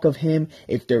talk of him.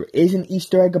 If there is an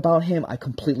Easter egg about him, I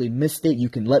completely missed it. You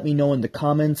can let me know in the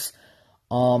comments.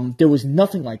 There was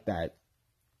nothing like that.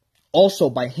 Also,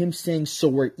 by him saying, so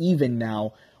we're even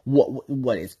now,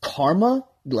 what is karma?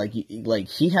 Like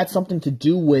he had something to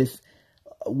do with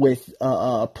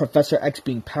Professor X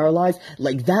being paralyzed.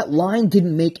 Like, that line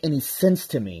didn't make any sense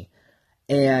to me.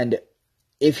 And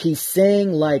if he's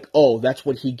saying, like, oh, that's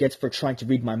what he gets for trying to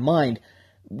read my mind,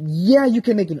 yeah, you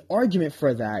can make an argument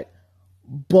for that,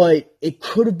 but it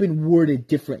could have been worded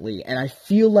differently. And I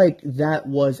feel like that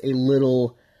was a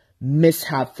little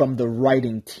mishap from the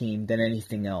writing team than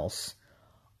anything else.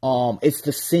 It's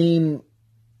the same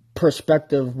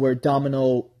perspective where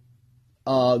Domino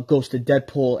goes to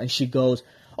Deadpool and she goes,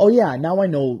 oh yeah, now I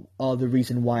know the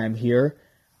reason why I'm here.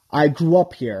 I grew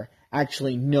up here.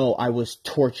 Actually, no, I was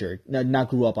tortured. No, not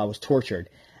grew up, I was tortured.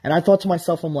 And I thought to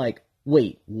myself, I'm like,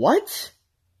 wait, what?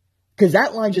 Because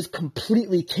that line just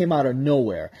completely came out of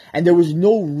nowhere. And there was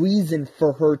no reason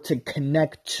for her to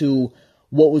connect to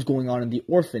what was going on in the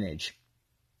orphanage.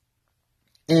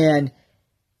 And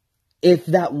if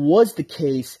that was the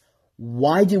case,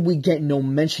 why did we get no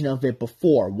mention of it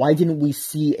before? Why didn't we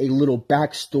see a little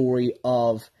backstory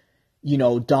of, you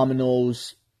know,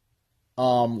 Domino's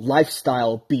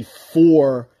lifestyle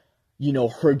before,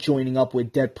 her joining up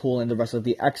with Deadpool and the rest of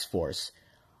the X-Force.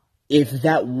 If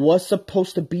that was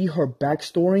supposed to be her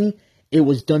backstory, it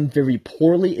was done very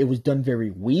poorly. It was done very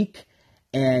weak.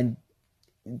 And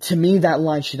to me, that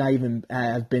line should not even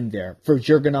have been there for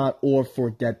Juggernaut or for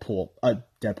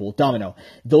Domino.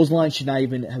 Those lines should not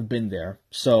even have been there.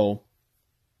 So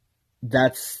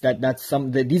that's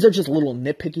these are just little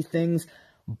nitpicky things,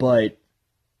 but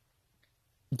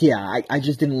yeah, I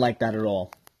just didn't like that at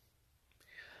all.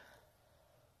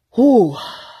 Whew.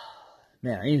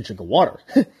 Man, I need to drink of water.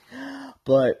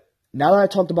 But now that I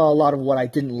talked about a lot of what I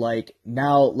didn't like,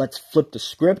 now let's flip the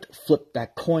script, flip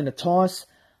that coin to toss,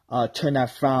 turn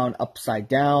that frown upside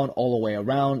down, all the way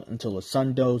around until the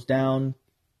sun goes down,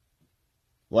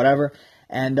 whatever.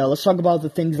 And let's talk about the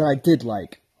things that I did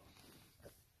like.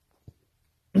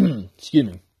 Excuse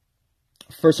me.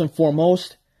 First and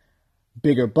foremost,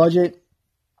 bigger budget.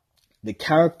 The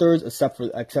characters, except for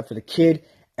the kid,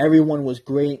 everyone was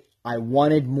great. I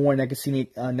wanted more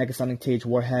Negasonic Tage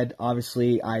Warhead.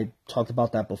 Obviously, I talked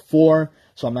about that before,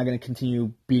 so I'm not going to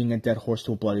continue being a dead horse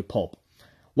to a bloody pulp.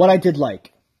 What I did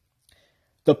like,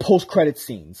 the post-credit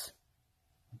scenes.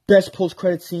 Best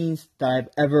post-credit scenes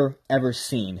that I've ever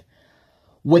seen.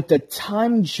 With the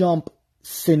time jump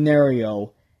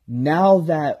scenario, now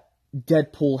that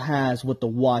Deadpool has with the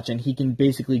watch, and he can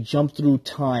basically jump through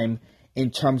time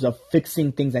in terms of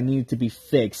fixing things that needed to be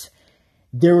fixed,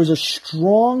 there is a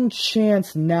strong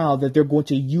chance now that they're going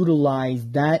to utilize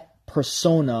that that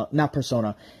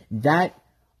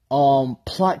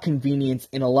plot convenience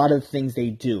in a lot of things they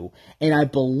do. And I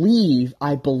believe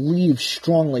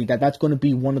strongly that that's going to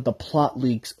be one of the plot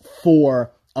leaks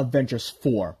for Avengers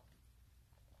 4.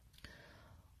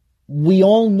 We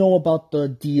all know about the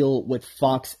deal with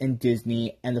Fox and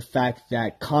Disney and the fact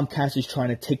that Comcast is trying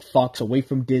to take Fox away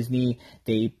from Disney.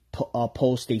 They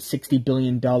post a $60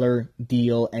 billion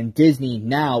deal, and Disney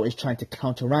now is trying to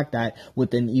counteract that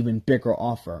with an even bigger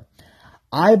offer.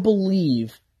 I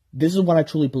believe, this is what I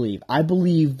truly believe, I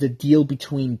believe the deal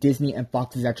between Disney and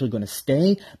Fox is actually going to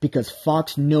stay because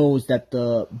Fox knows that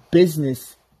the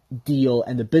business deal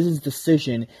and the business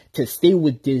decision to stay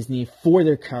with Disney for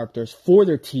their characters, for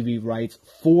their TV rights,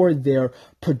 for their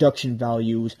production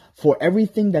values, for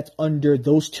everything that's under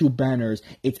those two banners,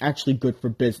 it's actually good for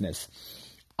business.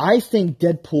 I think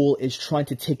Deadpool is trying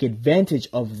to take advantage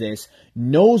of this,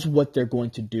 knows what they're going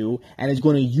to do, and is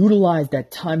going to utilize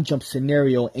that time jump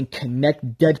scenario and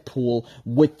connect Deadpool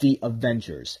with the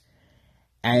Avengers.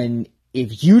 And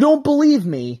if you don't believe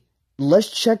me,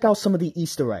 let's check out some of the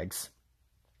Easter eggs.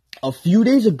 A few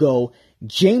days ago,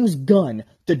 James Gunn,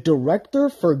 the director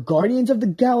for Guardians of the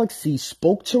Galaxy,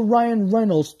 spoke to Ryan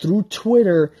Reynolds through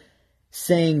Twitter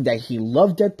saying that he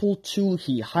loved Deadpool 2,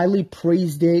 he highly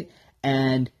praised it,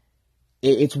 and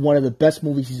it's one of the best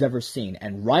movies he's ever seen.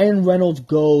 And Ryan Reynolds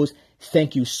goes,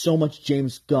 "Thank you so much,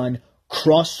 James Gunn,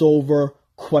 crossover, ?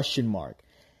 I'm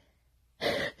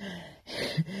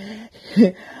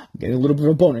getting a little bit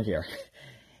of a boner here.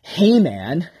 Hey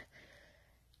man,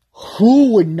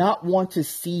 who would not want to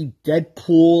see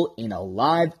Deadpool in a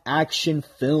live-action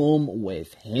film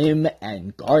with him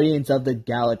and Guardians of the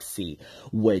Galaxy?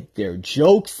 With their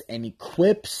jokes and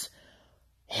quips,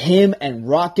 him and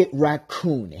Rocket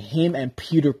Raccoon, him and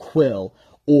Peter Quill,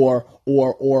 or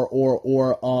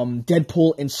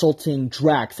Deadpool insulting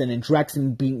Drax, and then Drax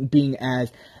being as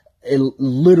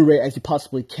illiterate as he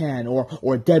possibly can, or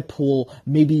Deadpool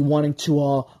maybe wanting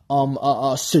to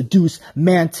seduce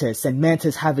Mantis, and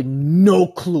Mantis having no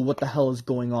clue what the hell is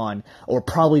going on, or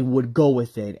probably would go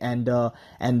with it, and Gamora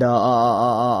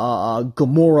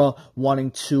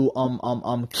wanting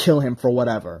to kill him for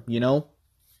whatever, you know?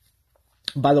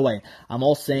 By the way, I'm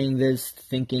all saying this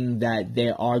thinking that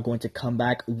they are going to come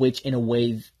back, which in a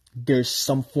way there's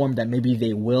some form that maybe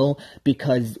they will,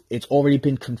 because it's already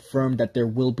been confirmed that there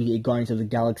will be a Guardians of the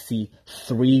Galaxy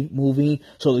 3 movie.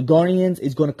 So the Guardians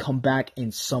is going to come back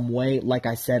in some way. Like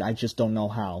I said, I just don't know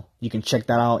how. You can check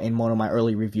that out in one of my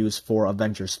early reviews for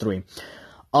Avengers 3.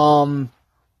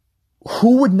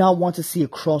 Who would not want to see a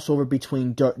crossover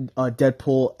between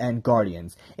Deadpool and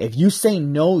Guardians? If you say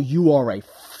no, you are a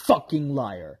fucking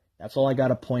liar. That's all I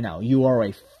gotta point out. You are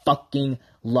a fucking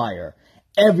liar.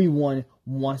 Everyone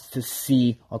wants to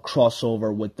see a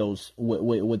crossover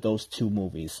with those two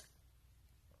movies.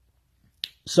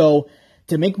 So,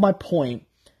 to make my point,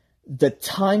 the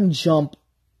time jump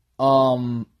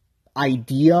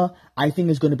idea, I think,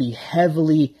 is going to be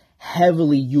heavily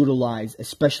utilized,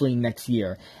 especially next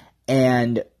year.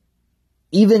 And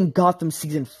even Gotham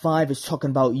Season 5 is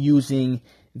talking about using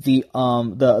the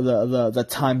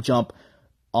time jump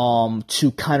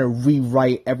to kind of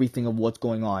rewrite everything of what's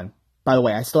going on. By the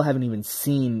way, I still haven't even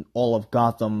seen all of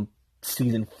Gotham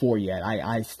season 4 yet.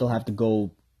 I still have to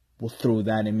go through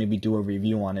that and maybe do a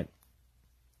review on it.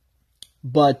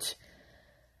 But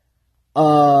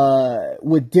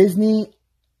with Disney,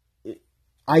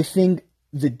 I think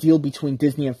the deal between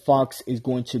Disney and Fox is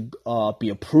going to be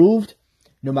approved,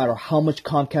 no matter how much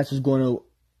Comcast is going to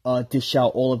dish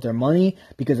out all of their money,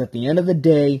 because at the end of the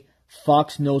day,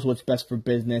 Fox knows what's best for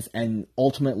business, and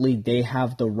ultimately they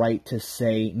have the right to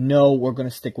say, no, we're going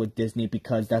to stick with Disney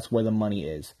because that's where the money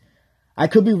is. I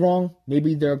could be wrong.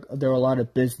 Maybe there are a lot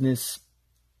of business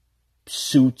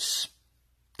suits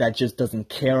that just doesn't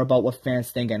care about what fans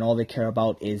think, and all they care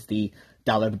about is the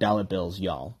dollar bills,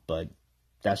 y'all. But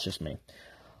that's just me.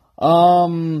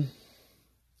 So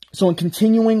in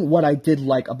continuing what I did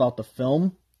like about the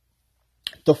film,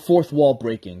 the fourth wall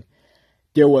breaking.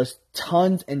 There was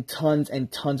tons and tons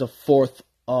and tons of fourth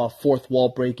wall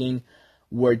breaking,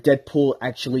 where Deadpool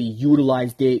actually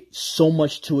utilized it so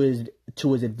much to his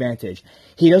advantage.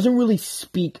 He doesn't really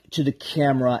speak to the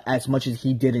camera as much as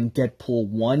he did in Deadpool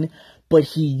 1, but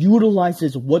he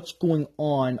utilizes what's going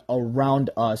on around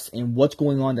us and what's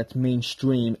going on that's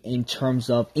mainstream in terms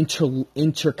of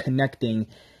interconnecting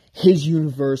his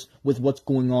universe with what's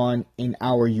going on in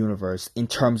our universe in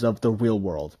terms of the real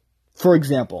world. For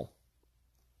example,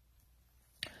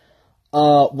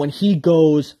 when he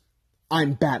goes,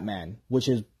 "I'm Batman," which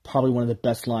is probably one of the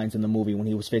best lines in the movie when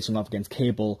he was facing off against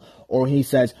Cable, or when he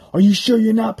says, "Are you sure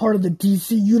you're not part of the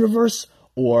DC universe?"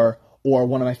 Or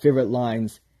one of my favorite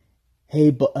lines,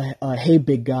 hey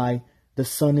big guy, the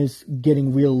sun is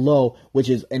getting real low," which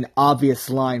is an obvious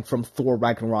line from Thor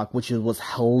Ragnarok, which was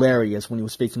hilarious when he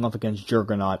was facing off against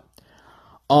Juggernaut.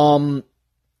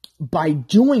 By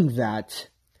doing that,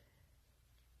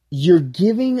 you're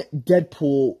giving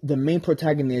Deadpool, the main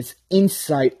protagonist,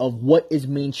 insight of what is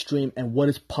mainstream and what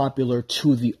is popular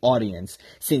to the audience.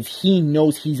 Since he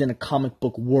knows he's in a comic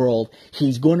book world,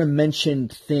 he's going to mention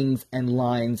things and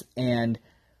lines and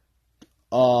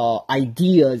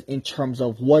ideas in terms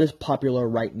of what is popular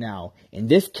right now. In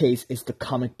this case, it's the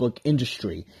comic book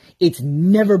industry. It's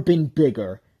never been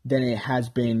bigger than it has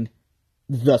been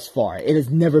thus far. It has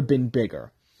never been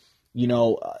bigger. You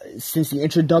know, since the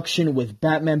introduction with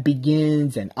Batman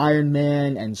Begins and Iron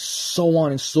Man and so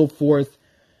on and so forth,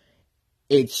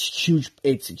 it's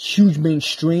huge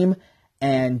mainstream,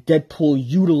 and Deadpool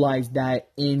utilized that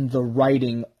in the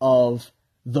writing of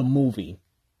the movie.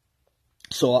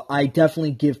 So I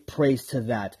definitely give praise to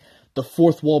that. The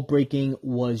fourth wall breaking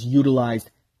was utilized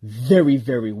very,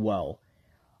 very well.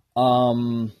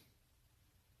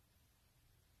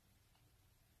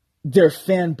 They're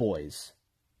fanboys.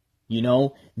 You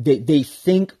know, they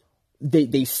think,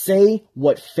 they say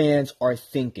what fans are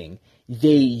thinking.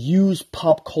 They use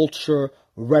pop culture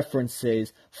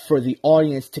references for the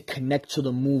audience to connect to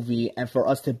the movie and for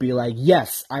us to be like,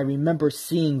 yes, I remember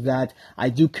seeing that. I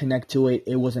do connect to it.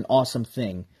 It was an awesome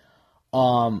thing.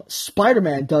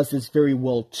 Spider-Man does this very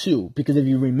well too, because if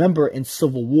you remember in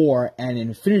Civil War and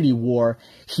Infinity War,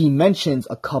 he mentions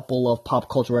a couple of pop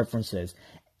culture references.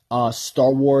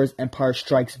 Star Wars Empire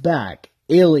Strikes Back,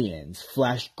 Aliens,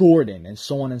 Flash Gordon, and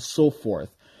so on and so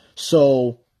forth.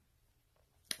 So,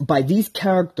 by these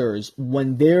characters,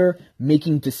 when they're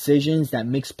making decisions that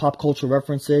makes pop culture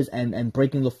references and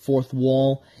breaking the fourth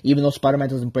wall, even though Spider-Man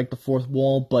doesn't break the fourth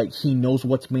wall, but he knows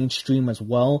what's mainstream as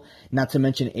well, not to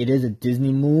mention it is a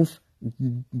Disney move.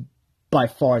 By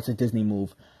far, it's a Disney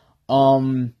move.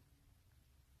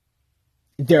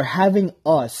 They're having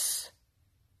us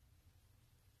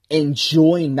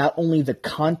enjoy not only the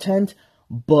content,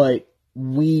 but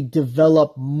we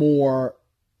develop more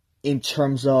in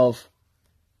terms of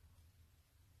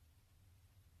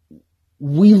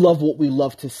we love what we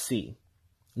love to see.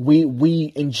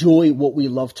 We enjoy what we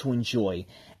love to enjoy.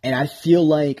 And I feel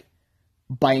like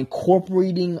by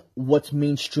incorporating what's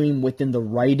mainstream within the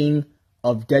writing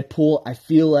of Deadpool, I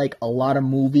feel like a lot of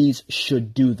movies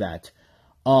should do that.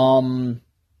 Even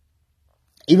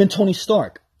Tony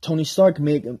Stark. Tony Stark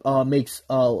makes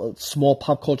small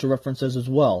pop culture references as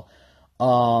well.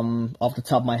 Off the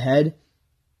top of my head,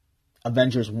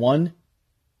 Avengers 1,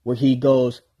 where he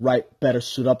goes, right, better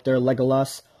suit up there,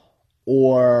 Legolas.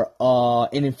 Or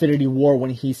in Infinity War,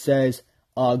 when he says,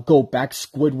 go back,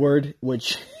 Squidward,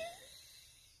 which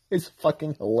is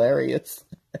fucking hilarious.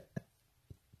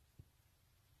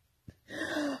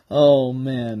 Oh,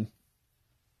 man.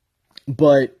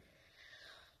 But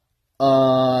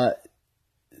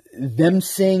them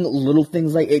saying little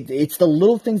things like it's the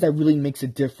little things that really makes a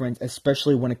difference,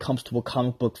 especially when it comes to a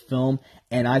comic book film.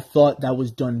 And I thought that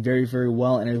was done very, very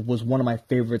well, and it was one of my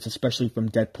favorites, especially from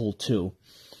Deadpool 2.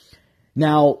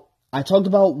 Now, I talked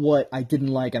about what I didn't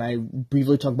like, and I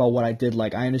briefly talked about what I did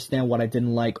like. I understand what I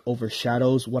didn't like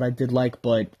overshadows what I did like,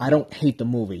 but I don't hate the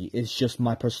movie. It's just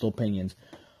my personal opinions.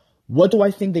 What do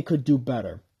I think they could do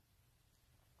better?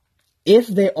 If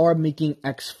they are making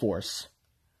X-Force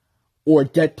or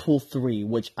Deadpool 3,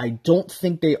 which I don't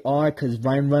think they are, because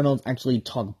Ryan Reynolds actually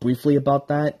talked briefly about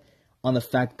that, on the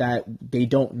fact that they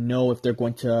don't know if they're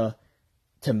going to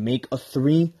make a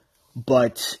 3,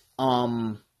 but,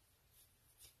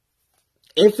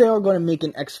 if they are going to make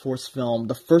an X-Force film,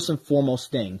 the first and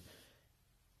foremost thing,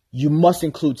 you must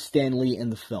include Stan Lee in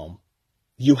the film.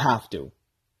 You have to.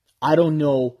 I don't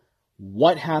know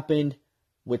what happened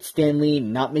with Stan Lee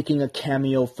not making a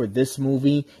cameo for this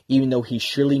movie, even though he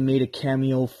surely made a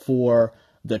cameo for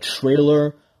the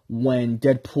trailer when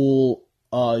Deadpool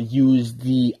used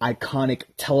the iconic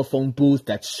telephone booth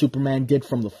that Superman did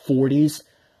from the 40s.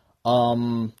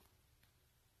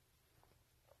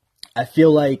 I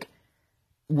feel like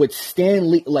with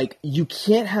Stan Lee, like, you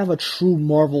can't have a true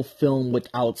Marvel film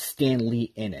without Stan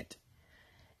Lee in it.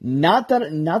 Not that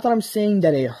I'm saying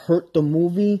that it hurt the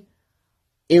movie.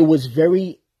 It was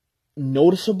very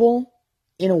noticeable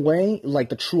in a way. Like,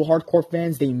 the true hardcore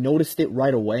fans, they noticed it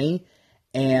right away.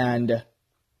 And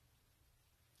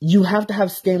you have to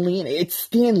have Stan Lee in it. It's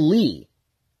Stan Lee,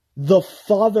 the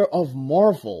father of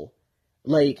Marvel.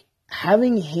 Like,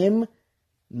 having him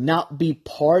not be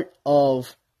part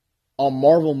of a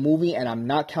Marvel movie, and I'm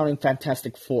not counting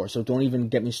Fantastic Four, so don't even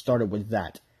get me started with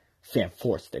that.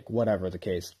 Fan-Four-Stick, whatever the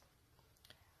case.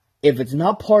 If he's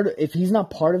not part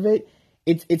of it,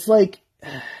 it's like,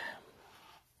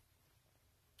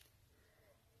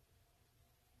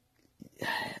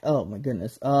 oh my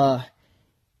goodness.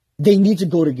 They need to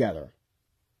go together.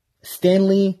 Stan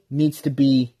Lee needs to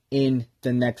be in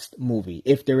the next movie,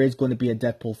 if there is going to be a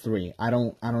Deadpool 3. I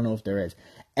don't know if there is.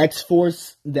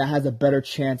 X-Force, that has a better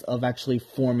chance of actually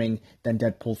forming than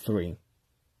Deadpool 3.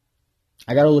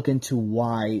 I gotta look into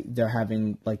why they're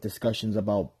having, like, discussions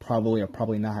about probably or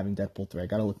probably not having Deadpool 3. I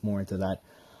gotta look more into that.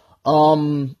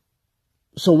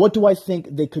 So what do I think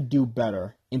they could do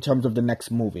better in terms of the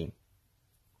next movie?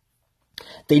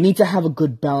 They need to have a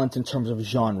good balance in terms of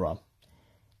genre.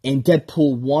 In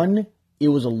Deadpool 1, it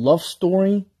was a love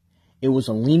story. It was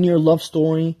a linear love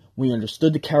story. We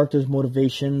understood the characters'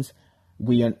 motivations.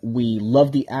 We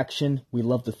loved the action. We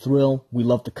loved the thrill. We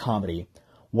loved the comedy.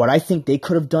 What I think they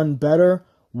could have done better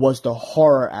was the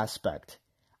horror aspect.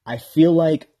 I feel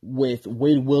like with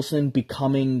Wade Wilson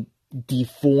becoming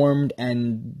deformed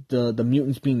and the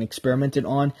mutants being experimented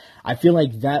on, I feel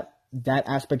like that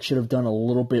aspect should have done a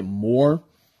little bit more.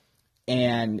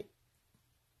 And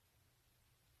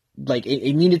like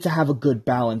it needed to have a good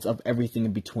balance of everything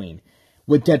in between.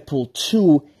 With Deadpool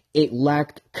 2, it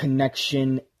lacked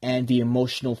connection and the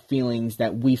emotional feelings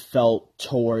that we felt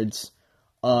towards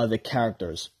the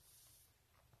characters.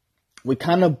 We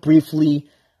kind of briefly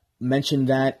mentioned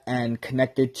that and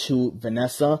connected to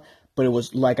Vanessa, but it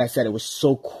was, like I said, it was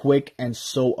so quick and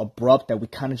so abrupt that we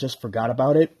kind of just forgot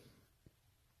about it.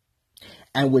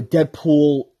 And with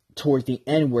Deadpool towards the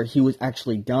end, where he was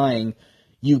actually dying,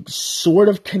 you sort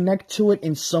of connect to it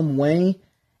in some way,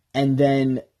 and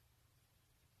then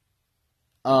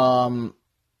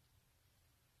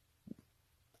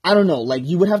I don't know, like,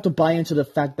 you would have to buy into the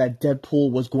fact that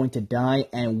Deadpool was going to die,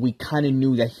 and we kind of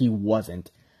knew that he wasn't.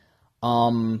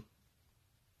 And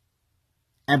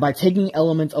by taking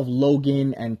elements of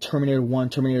Logan and Terminator 1,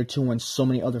 Terminator 2, and so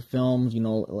many other films, you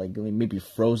know, like maybe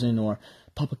Frozen or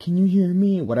Papa, Can You Hear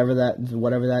Me? Whatever that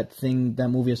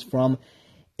movie is from,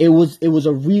 it was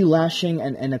a relashing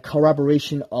and a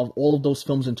corroboration of all of those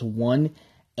films into one,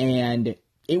 and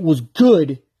it was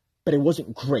good, but it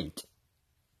wasn't great.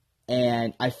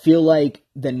 And I feel like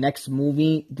the next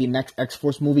movie, the next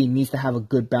X-Force movie, needs to have a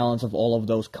good balance of all of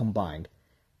those combined.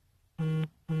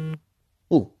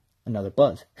 Ooh, another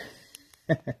buzz.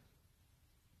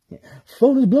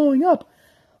 Phone is blowing up.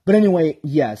 But anyway,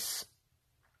 yes.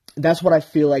 That's what I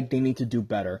feel like they need to do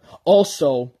better.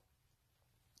 Also,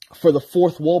 for the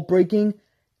fourth wall breaking,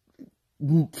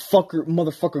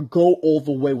 motherfucker, go all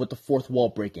the way with the fourth wall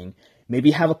breaking.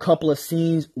 Maybe have a couple of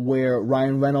scenes where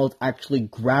Ryan Reynolds actually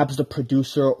grabs the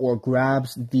producer or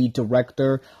grabs the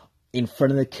director in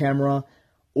front of the camera,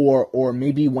 or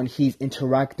maybe when he's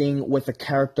interacting with a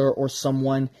character or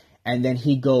someone, and then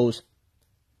he goes,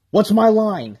 "What's my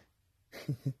line?"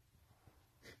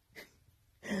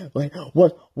 Like,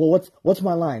 what's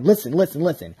my line?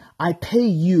 Listen. I pay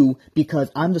you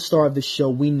because I'm the star of the show.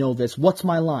 We know this. What's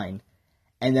my line?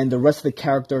 And then the rest of the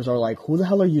characters are like, who the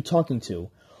hell are you talking to?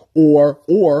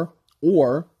 Or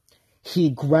he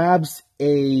grabs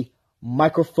a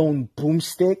microphone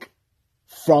boomstick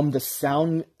from the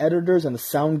sound editors and the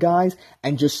sound guys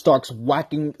and just starts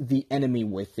whacking the enemy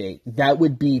with it. That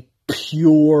would be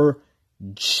pure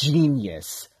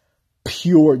genius.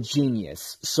 Pure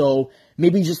genius. So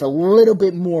maybe just a little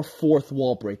bit more fourth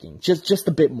wall breaking. Just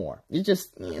a bit more.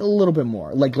 Just a little bit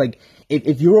more. Like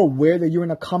if you're aware that you're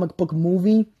in a comic book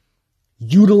movie,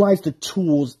 utilize the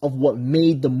tools of what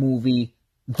made the movie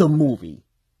the movie.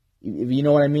 If you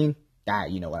know what I mean?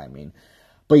 You know what I mean.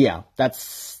 But yeah,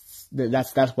 that's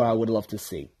what I would love to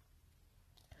see.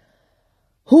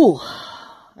 Whew.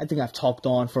 I think I've talked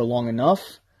on for long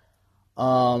enough.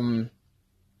 I'm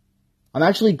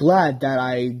actually glad that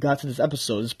I got to this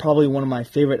episode. It's probably one of my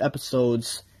favorite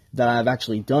episodes that I've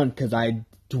actually done because I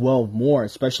dwell more,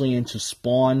 especially into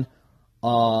Spawn,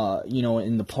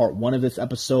 in the part 1 of this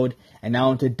episode, and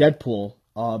now into Deadpool,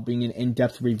 being an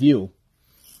in-depth review.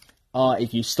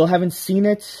 If you still haven't seen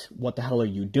it, what the hell are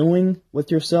you doing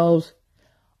with yourselves?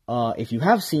 If you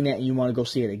have seen it and you want to go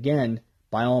see it again,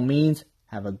 by all means,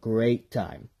 have a great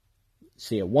time.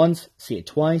 See it once, see it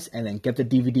twice, and then get the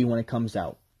DVD when it comes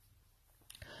out.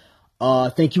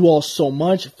 Thank you all so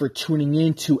much for tuning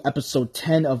in to episode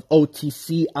 10 of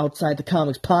OTC Outside the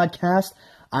Comics podcast.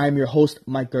 I'm your host,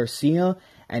 Mike Garcia,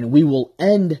 and we will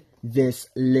end this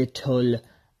little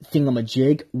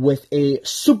thingamajig with a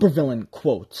supervillain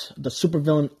quote, the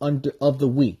supervillain of the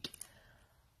week,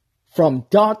 from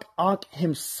Doc Ock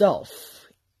himself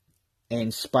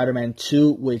in Spider-Man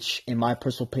 2, which, in my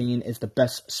personal opinion, is the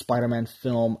best Spider-Man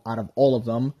film out of all of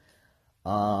them.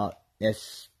 I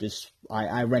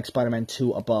rank Spider-Man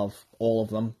 2 above all of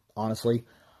them, honestly.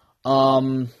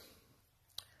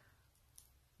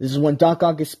 This is when Doc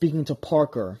Ock is speaking to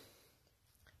Parker.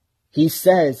 He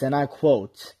says, and I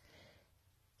quote,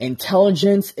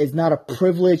 "Intelligence is not a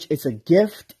privilege, it's a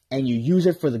gift, and you use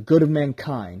it for the good of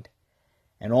mankind.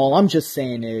 And all I'm just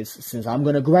saying is, since I'm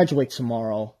going to graduate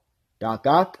tomorrow, Doc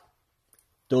Ock,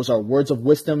 those are words of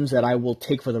wisdom that I will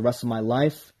take for the rest of my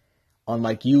life.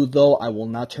 Unlike you, though, I will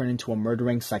not turn into a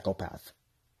murdering psychopath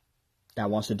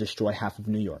that wants to destroy half of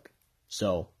New York.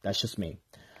 So, that's just me.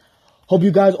 Hope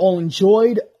you guys all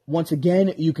enjoyed. Once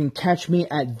again, you can catch me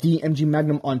at the MG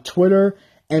Magnum on Twitter,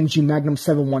 MG Magnum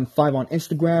 715 on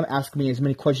Instagram. Ask me as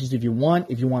many questions if you want.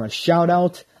 If you want a shout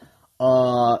out,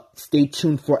 stay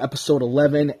tuned for episode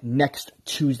 11 next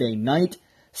Tuesday night.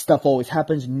 Stuff always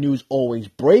happens. News always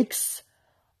breaks.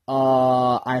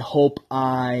 I hope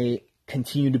I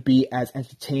continue to be as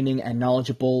entertaining and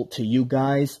knowledgeable to you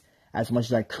guys as much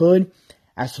as I could.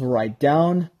 As for write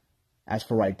down, that's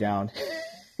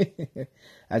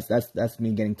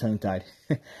me getting tongue-tied.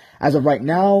 As of right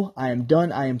now, I am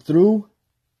done. I am through.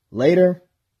 Later.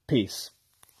 Peace.